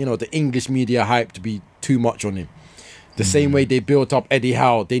hype, the English media hype to be too much on him. The same way they built up Eddie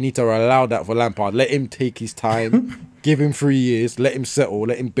Howe, they need to allow that for Lampard. Let him take his time, give him 3 years, let him settle,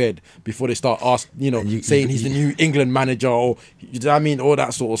 let him bed before they start saying he's the new England manager or, all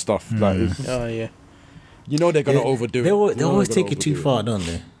that sort of stuff. Oh, yeah. They're going to overdo it. They always take it too far, don't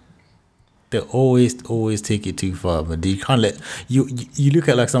they? They always take it too far, but you can't let you look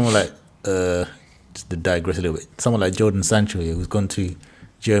at like someone like just to digress a little bit, someone like Jordan Sancho here, who's gone to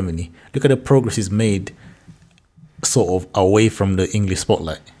Germany. Look at the progress he's made, sort of away from the English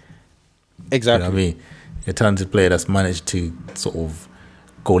spotlight. Exactly. You know what I mean, a talented player that's managed to sort of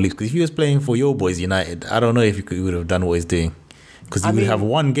go leagues. Because if he was playing for your boys United, I don't know if he would have done what he's doing. Because he would have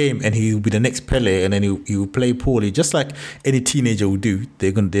one game and he would be the next Pele, and then he would play poorly, just like any teenager would do.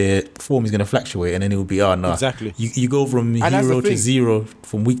 Their form is going to fluctuate, and then it will be, exactly. You go from hero to zero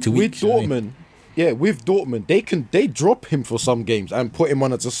from week to week. With Dortmund, with Dortmund, they drop him for some games and put him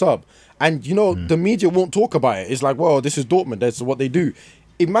on as a sub. And, the media won't talk about it. It's like, well, this is Dortmund. That's what they do.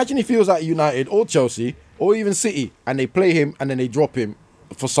 Imagine if he was at United or Chelsea or even City and they play him and then they drop him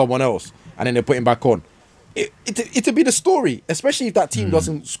for someone else and then they put him back on. It'd be the story, especially if that team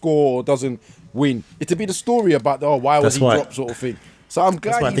doesn't score or doesn't win. It'd be the story about, why was he dropped sort of thing. So I'm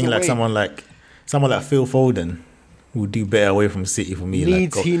glad that's why I think away. someone like Phil Foden would do better away from City for me.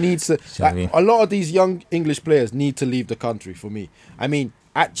 He needs to. A lot of these young English players need to leave the country for me. I mean,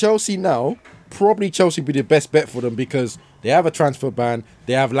 at Chelsea now, probably Chelsea would be the best bet for them because they have a transfer ban.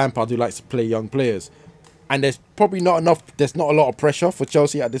 They have Lampard who likes to play young players. And there's probably not a lot of pressure for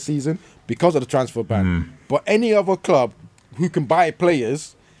Chelsea at this season because of the transfer ban. But any other club who can buy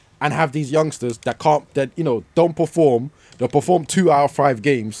players and have these youngsters that don't perform, they'll perform 2 out of 5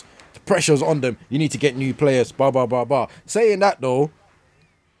 games, the pressure's on them. You need to get new players, blah, blah, blah, blah. Saying that though,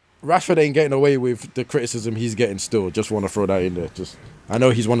 Rashford ain't getting away with the criticism he's getting still. Just want to throw that in there. I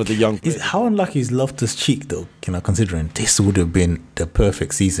know he's one of the young players. How unlucky is Loftus Cheek though, considering this would have been the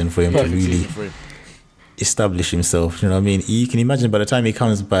perfect season for him to really establish himself. You know what I mean? You can imagine by the time he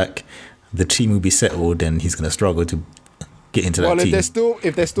comes back, the team will be settled and he's going to struggle to get into that team. Well,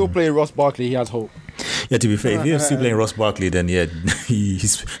 if they're still playing Ross Barkley, he has hope. Yeah, to be fair, if you're still playing Ross Barkley, then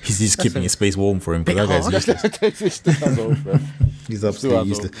he's just keeping his space warm for him because that guy's useless. He's absolutely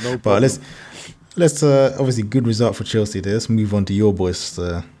useless. No, but let's obviously good result for Chelsea there. Let's move on to your boys.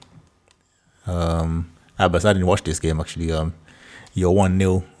 Abbas, I didn't watch this game actually. Your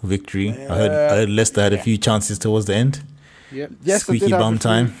 1-0 victory. I heard Leicester had a few chances towards the end. Yep. Yes, squeaky bum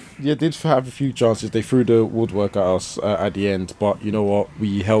time. Yeah, did have a few chances. They threw the woodwork at us at the end, but you know what?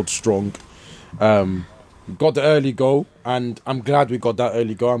 We held strong. Got the early goal, and I'm glad we got that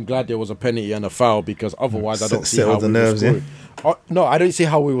early goal. I'm glad there was a penalty and a foul because otherwise I don't see how we were scoring. No, I don't see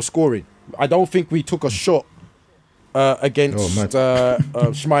how we were scoring. I don't think we took a shot against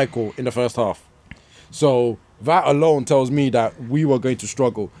Schmeichel in the first half. So that alone tells me that we were going to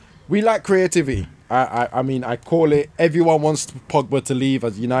struggle. We lack creativity. I mean, I call it, everyone wants Pogba to leave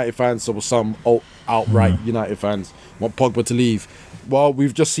as United fans, so some outright United fans want Pogba to leave. Well,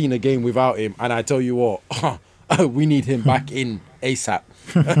 we've just seen a game without him, and I tell you what, we need him back in ASAP.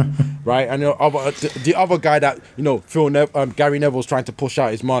 Right? And the other guy that, Gary Neville's trying to push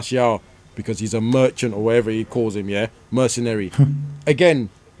out is Martial because he's a merchant or whatever he calls him, mercenary. Again,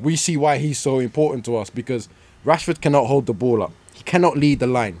 we see why he's so important to us because Rashford cannot hold the ball up. He cannot lead the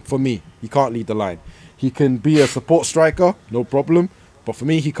line. For me, he can't lead the line. He can be a support striker, no problem. But for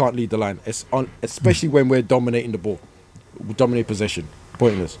me, he can't lead the line, especially when we're dominating the ball. We dominate possession.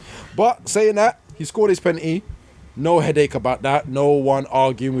 Pointless. But saying that, he scored his penalty. No headache about that. No one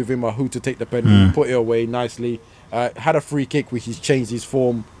arguing with him or who to take the penalty. Put it away nicely. Had a free kick, which he's changed his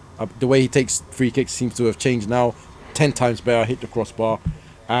form. The way he takes free kicks seems to have changed now. 10 times better. Hit the crossbar.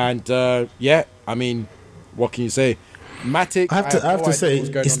 And I mean, what can you say? Matic, I have to say,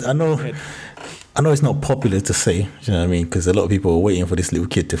 I know it's not popular to say, you know what I mean, because a lot of people are waiting for this little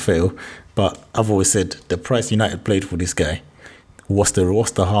kid to fail. But I've always said the price United played for this guy. What's the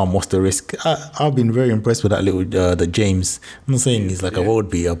harm? What's the risk? I've been very impressed with that little the James. I'm not saying he's like a world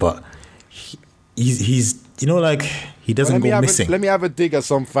beater, but he's he doesn't go missing. Let me have a dig at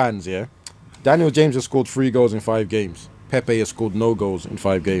some fans. Yeah, Daniel James has scored 3 goals in 5 games. Pepe has scored no goals in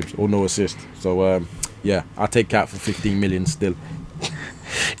 5 games or no assists. So I'll take Cat for 15 million still.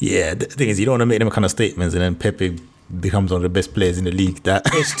 Yeah, the thing is, you don't want to make them kind of statements and then Pepe becomes one of the best players in the league. That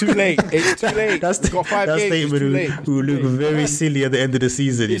It's too late. It's too late. We've got 5 that games. It's statement too late. will look very silly at the end of the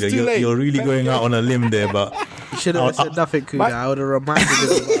season. It's too late. You're really going out on a limb there, but You should have said nothing, Kuda. I would have reminded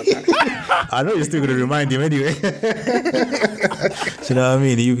him about that. I know you're still going to remind him anyway. Do you know what I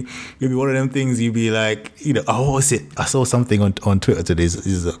mean? You'll be one of them things, you'll be like, oh, what was it? I saw something on Twitter today. This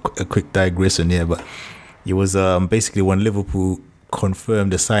is a quick digression here, but it was basically when Liverpool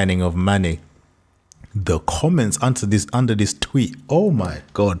confirmed the signing of Mane. The comments under this tweet, oh my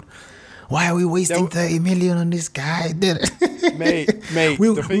God. Why are we wasting 30 million on this guy? Mate, we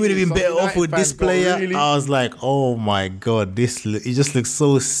would have been better off with this player. Really, I was like, oh my God, he just looks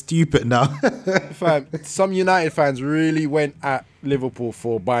so stupid now. fam, some United fans really went at Liverpool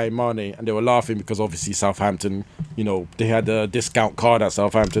for buying Mane, and they were laughing because obviously Southampton, they had a discount card at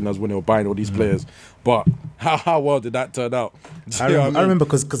Southampton as when they were buying all these players. But how well did that turn out? I remember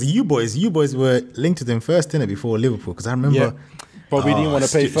because you boys were linked to them first, didn't it, before Liverpool? Because I remember. Yeah. But we didn't want to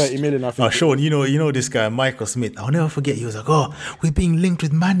pay 30 million, I think. Oh, Sean, you know this guy, Michael Smith. I'll never forget. He was like, oh, we're being linked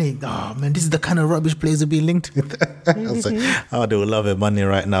with Mane. Oh, man, this is the kind of rubbish players we're being linked with. I was like, oh, they will love it, Mane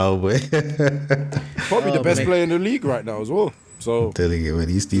right now, boy. Probably the best player in the league right now as well. So I'm telling you, man,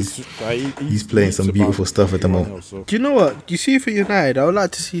 he's playing some beautiful stuff at the moment. Do you know what? Do you see for United? I would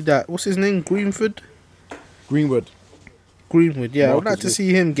like to see that. What's his name? Greenwood, yeah. I would like to see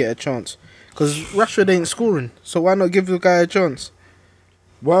him get a chance. Because Rashford ain't scoring. So why not give the guy a chance?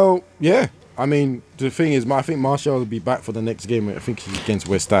 Well, yeah. I mean, the thing is, I think Martial will be back for the next game. I think he's against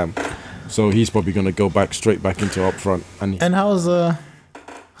West Ham. So he's probably going to go straight back into up front. And how's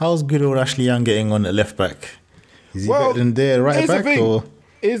good old Ashley Young getting on the left back? Is he better than their right back?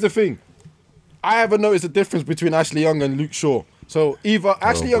 Here's the thing. I haven't noticed the difference between Ashley Young and Luke Shaw. So either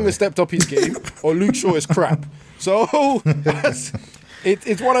Ashley Young has stepped up his game or Luke Shaw is crap. So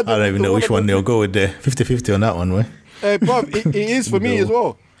it's one of the... I don't even know which one they'll go with there. 50-50 on that one, way. Bruv, it is for me as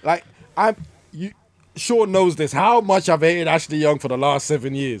well. Like, Sean knows this, how much I've hated Ashley Young for the last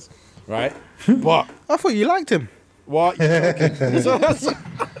 7 years, right? But I thought you liked him. What?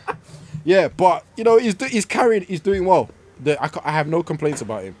 Yeah, but he's carried. He's doing well. I have no complaints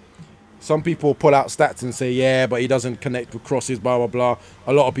about him. Some people pull out stats and say, yeah, but he doesn't connect with crosses, blah blah blah.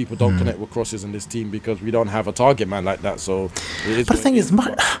 A lot of people don't connect with crosses in this team because we don't have a target man like that. So, but the thing is, do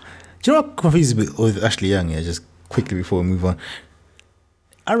you know what confuses me with Ashley Young? Yeah, just quickly before we move on.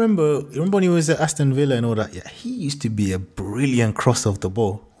 I remember when he was at Aston Villa and all that. Yeah, he used to be a brilliant cross of the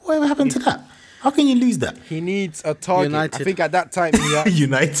ball. Whatever happened to that? How can you lose that? He needs a target. United. I think at that time he had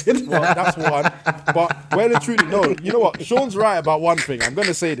United. Well, that's one. But well and truly, no. You know what? Sean's right about one thing. I'm going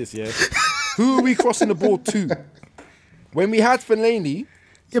to say this, yeah. Who are we crossing the ball to? When we had Fellaini...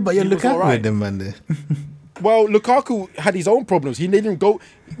 Yeah, but you're Lukaku with them, man. There. Well, Lukaku had his own problems. He didn't go...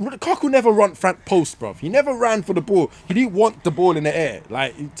 Lukaku never run front post, bruv. He never ran for the ball. He didn't want the ball in the air.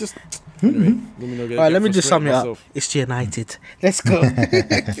 Like, he just... Anyway, let me just sum it up. It's United. Let's go.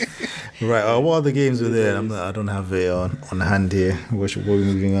 Right, what other games were there? I don't have it on hand here. What are we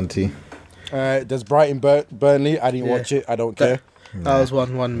moving on to? There's Brighton Burnley. I didn't watch it. I don't care. That was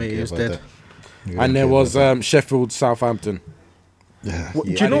 1-1, mate. He was dead. And there was Sheffield Southampton. Yeah. Do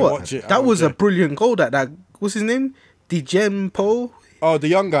you know what? That was a brilliant goal. That what's his name? Dijempo. Oh, the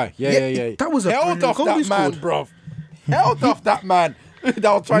young guy. Yeah. That was a brilliant goal. Held off that man, bruv. Held off that man. That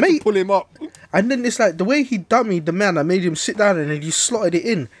was trying to pull him up. And then it's like the way he dummied the man that made him sit down and then you slotted it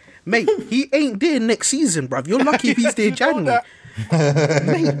in. Mate, he ain't there next season, bruv. You're lucky if he's there January.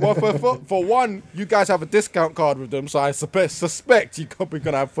 Mate, well, for one, you guys have a discount card with them, so I suspect you're probably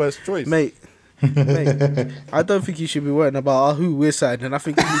going to have first choice. Mate, I don't think you should be worrying about who we're signing. I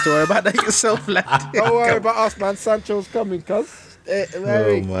think you need to worry about that yourself, lad. Don't worry about us, man. Sancho's coming, cuz.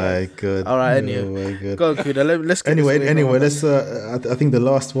 Oh my god! All right, anyway. Oh my god. Go, Kuda. Let's get anyway. Let's. I think the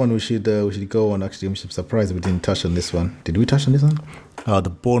last one we should go on. Actually, I'm surprised we didn't touch on this one. Did we touch on this one?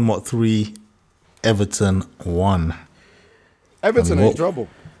 The Bournemouth 3, Everton 1. Everton in trouble.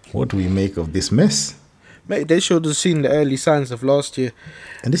 What do we make of this mess? Mate, they should have seen the early signs of last year.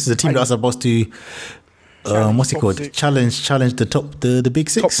 And this is a team that's supposed to, what's it called? Six. Challenge the big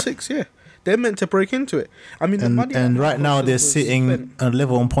six. Top six, yeah. They're meant to break into it. I mean, and right now they're sitting on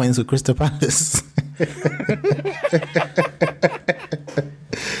level on points with Crystal Palace.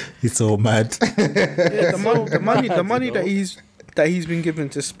 It's all mad. Yeah, the money that he's been given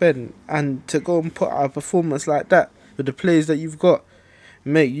to spend and to go and put out a performance like that with the players that you've got,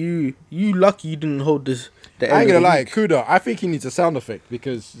 mate. You lucky you didn't hold this. I ain't gonna lie, Kuda. I think he needs a sound effect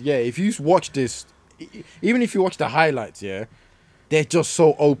because if you watch this, even if you watch the highlights, they're just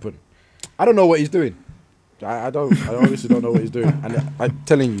so open. I don't know what he's doing. I honestly don't know what he's doing. And I'm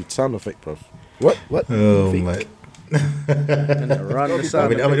telling you, sound effect, bro. What? Oh my! And run the I sound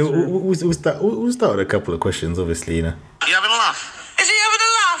mean, effects through. we'll start with a couple of questions, obviously, you know. You having a laugh? Is he having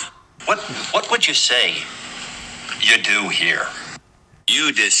a laugh? What would you say you do here?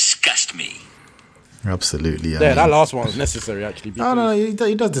 You disgust me. Absolutely. Yeah, that last one was necessary actually. No, Because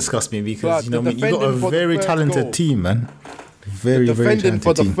he does disgust me because, But you know, the I mean, you got a defending for the very third talented goal. team, man. Very, the very defending talented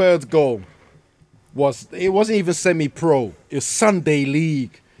for the team. third goal it wasn't even semi-pro. It was Sunday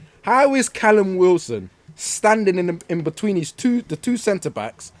League. How is Callum Wilson standing in between the two centre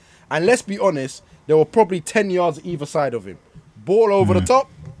backs? And let's be honest, there were probably 10 yards either side of him. Ball over the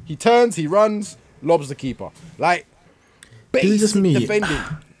top. He turns. He runs. Lobs the keeper. Like Is it just basic me? defending.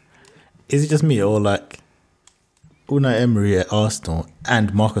 Is it just me or like Unai Emery at Arsenal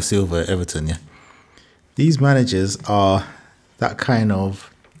and Marco Silva at Everton, yeah? These managers are that kind of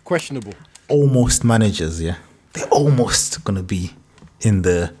Questionable. almost managers, yeah? They're almost going to be in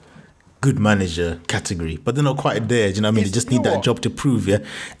the good manager category, but they're not quite there, do you know what I mean? They It's- just you need know that what? job to prove, yeah?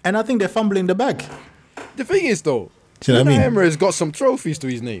 And I think they're fumbling the bag. The thing is, though, Do you know what I mean? Emery has got some trophies to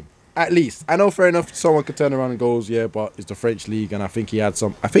his name. At least. I know, fair enough, someone could turn around and goes, yeah, but it's the French league, and I think he had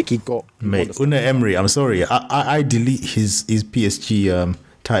some. I think he got. Mate, Unai Emery, I'm sorry, I delete his PSG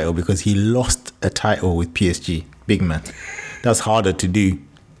title because he lost a title with PSG, big man. That's harder to do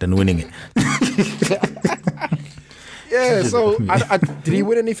than winning it. Yeah, so did he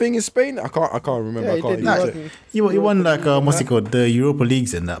win anything in Spain? I can't remember. Yeah, I he can't did. even check. He won like what's it called, the Europa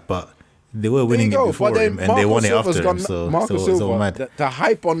Leagues and that, but they were winning There you it go, before but then him and they won it Marco after Silva's him. So, Marco so it's Silva, all mad. the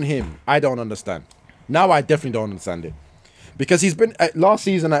hype on him, I don't understand. Now I definitely don't understand it because he's been last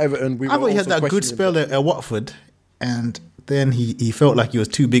season at Everton. I thought he had that good spell at Watford, and then he felt like he was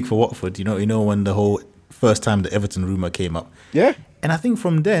too big for Watford. You know when the whole first time the Everton rumor came up. Yeah, And I think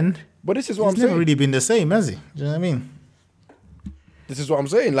from then, but this is what he's I'm never saying. really been the same, has he? Do you know what I mean? This is what I'm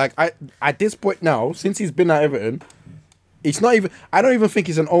saying. Like at this point now, since he's been at Everton, it's not even. I don't even think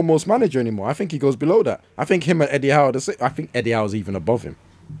he's an almost manager anymore. I think he goes below that. I think him and Eddie Howe are the same. I think Eddie Howe's even above him.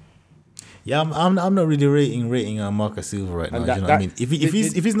 Yeah, I'm not really rating Marco Silva right now. And Do you know what I mean? If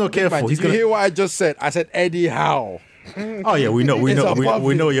he's not Big man, careful, he's did you gonna. hear what I just said? I said Eddie Howe. Oh yeah, we know It's above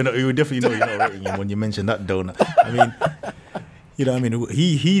we know him. you're not. You definitely know you're not rating him when you mention that donut. I mean, you know what I mean?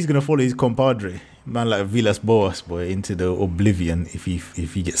 He's gonna follow his compadre, man, like Villas Boas, boy, into the oblivion if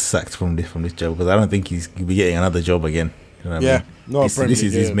he gets sacked from this job, because I don't think he'll be getting another job again. You know what I mean? no, This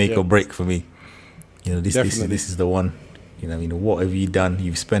is his make or break for me. You know, this Definitely. is the one. You know what I mean? What have you done?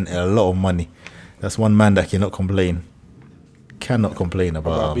 You've spent a lot of money. That's one man that cannot complain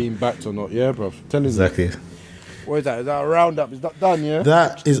About being backed or not, yeah, bro. Tell him. exactly. What is that? Is that a roundup? Is that done? Yeah.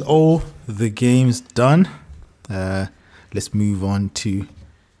 That is all the games done. Let's move on to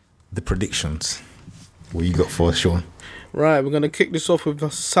the predictions. What you got for us, Sean? Right, we're going to kick this off with the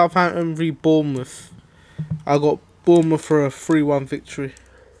Southampton v Bournemouth. I got Bournemouth for a 3-1 victory.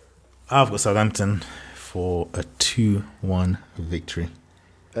 I've got Southampton for a 2-1 victory.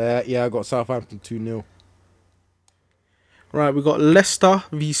 Yeah, I got Southampton 2-0. Right, we got Leicester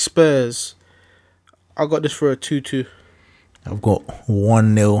v Spurs. I got this for a 2-2. I've got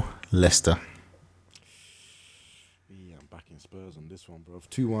 1-0 Leicester. Yeah, I'm backing Spurs on this one, bro.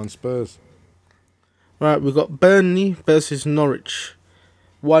 2-1 Spurs. Right, we got Burnley versus Norwich.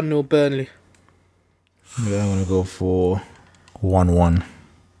 1-0 Burnley. Yeah, I'm going to go for 1-1.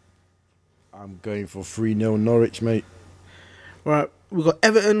 I'm going for 3-0 Norwich, mate. Right, we got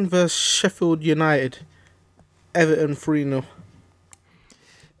Everton versus Sheffield United. Everton 3-0.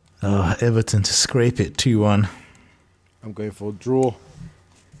 Everton to scrape it 2-1. I'm going for a draw.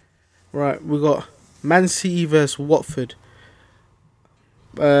 Right, we got Man City versus Watford.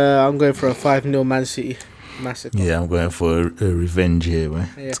 I'm going for a 5-0 Man City massacre. Yeah, I'm going for a revenge here, man.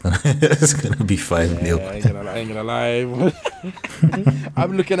 Yeah. It's gonna be 5-0. Yeah, I ain't gonna lie.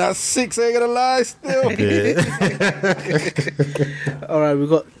 I'm looking at 6. I ain't gonna lie still. Alright, we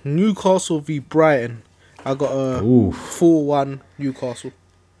got Newcastle v Brighton. I got a Ooh. 4-1 Newcastle.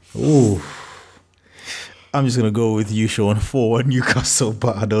 Ooh. I'm just gonna go with you, Sean. 4-1 Newcastle,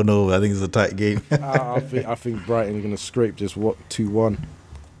 but I don't know. I think it's a tight game. I think Brighton are gonna scrape this 2-1.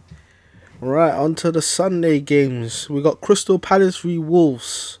 Right, on to the Sunday games. We got Crystal Palace v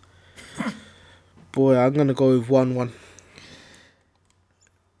Wolves. Boy, I'm going to go with 1-1.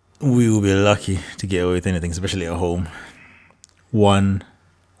 We will be lucky to get away with anything, especially at home. 1-1.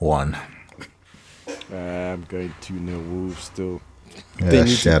 I'm going 2-0 Wolves still. Yeah,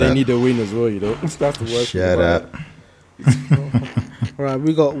 They need a win as well, you know. That's the worst. Shut up. Right,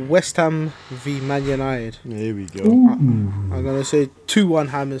 we got West Ham v Man United. Here we go. I'm going to say 2-1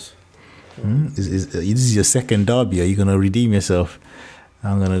 Hammers. This is your second derby. Are you gonna redeem yourself?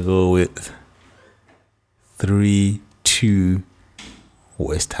 I'm gonna go with 3-2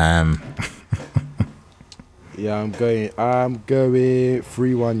 West Ham. Yeah, I'm going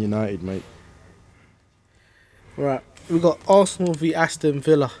 3-1 United, mate. Right, we got Arsenal v Aston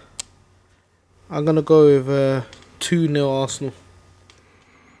Villa. I'm gonna go with 2-0 Arsenal.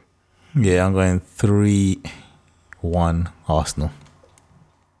 Yeah, I'm going 3-1 Arsenal.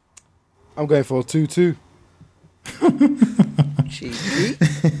 I'm going for a 2-2. Cheeky.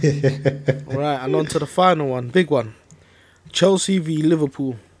 Right, and on to the final one, big one. Chelsea v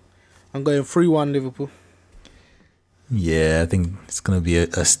Liverpool. I'm going 3-1 Liverpool. Yeah, I think it's going to be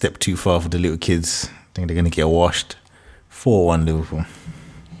a step too far for the little kids. I think they're going to get washed. 4-1 Liverpool.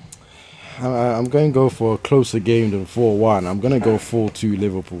 I'm going to go for a closer game than 4-1. I'm going to go 4-2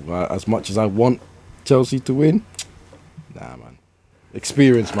 Liverpool. As much as I want Chelsea to win, nah, man.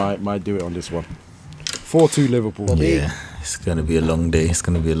 Experience might do it on this one. 4-2 Liverpool. Yeah, it's going to be a long day. It's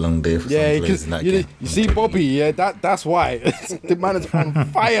going to be a long day for some players in that game. You see Bobby, yeah, that's why. The man is on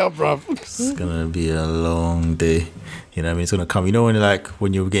fire, bruv. It's going to be a long day. You know what I mean? It's going to come. You know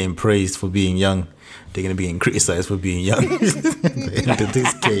when you're getting praised for being young, they're going to be getting criticised for being young. The end of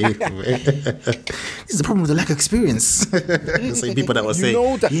this game. This is the problem with the lack of experience. So people that will say,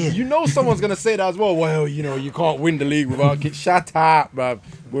 you know someone's going to say that as well. Well, you can't win the league without kids. Shut up, bruv.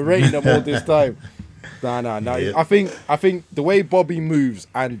 We're rating them all this time. Nah. Yeah. I think the way Bobby moves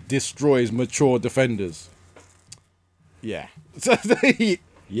and destroys mature defenders. Yeah.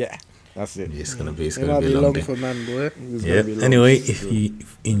 Yeah. That's it. It's gonna be It might a be long long day. for man, boy. Yeah. Anyway, if you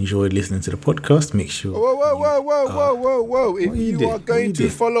enjoyed listening to the podcast, make sure. Whoa! If you are going to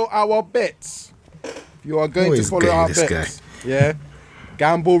follow our bets, yeah,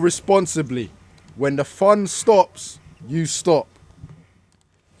 gamble responsibly. When the fun stops, you stop.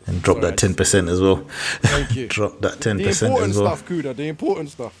 And drop that 10% as well. Thank you. Drop that 10% The as important well. stuff, Kuda. The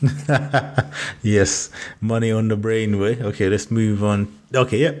important stuff. Yes, money on the brain way. Okay, let's move on.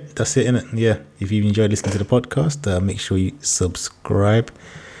 Okay, yeah, that's it, innit? Yeah, if you enjoyed listening to the podcast, make sure you subscribe,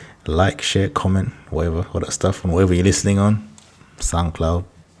 like, share, comment, whatever, all that stuff, on whatever you're listening on, SoundCloud,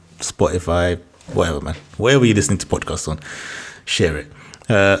 Spotify, whatever, man. Wherever you're listening to podcasts on, share it.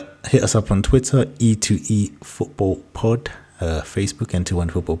 Hit us up on Twitter, E2E Football Pod. Facebook,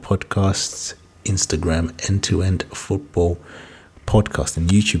 End-to-End Football Podcasts, Instagram, End-to-End Football Podcast, and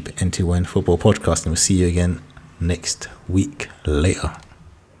YouTube, End-to-End Football Podcast. And we'll see you again next week. Later.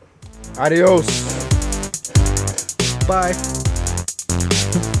 Adios. Bye.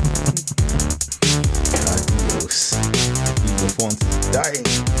 Adios. People want to die.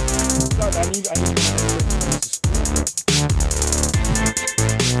 I need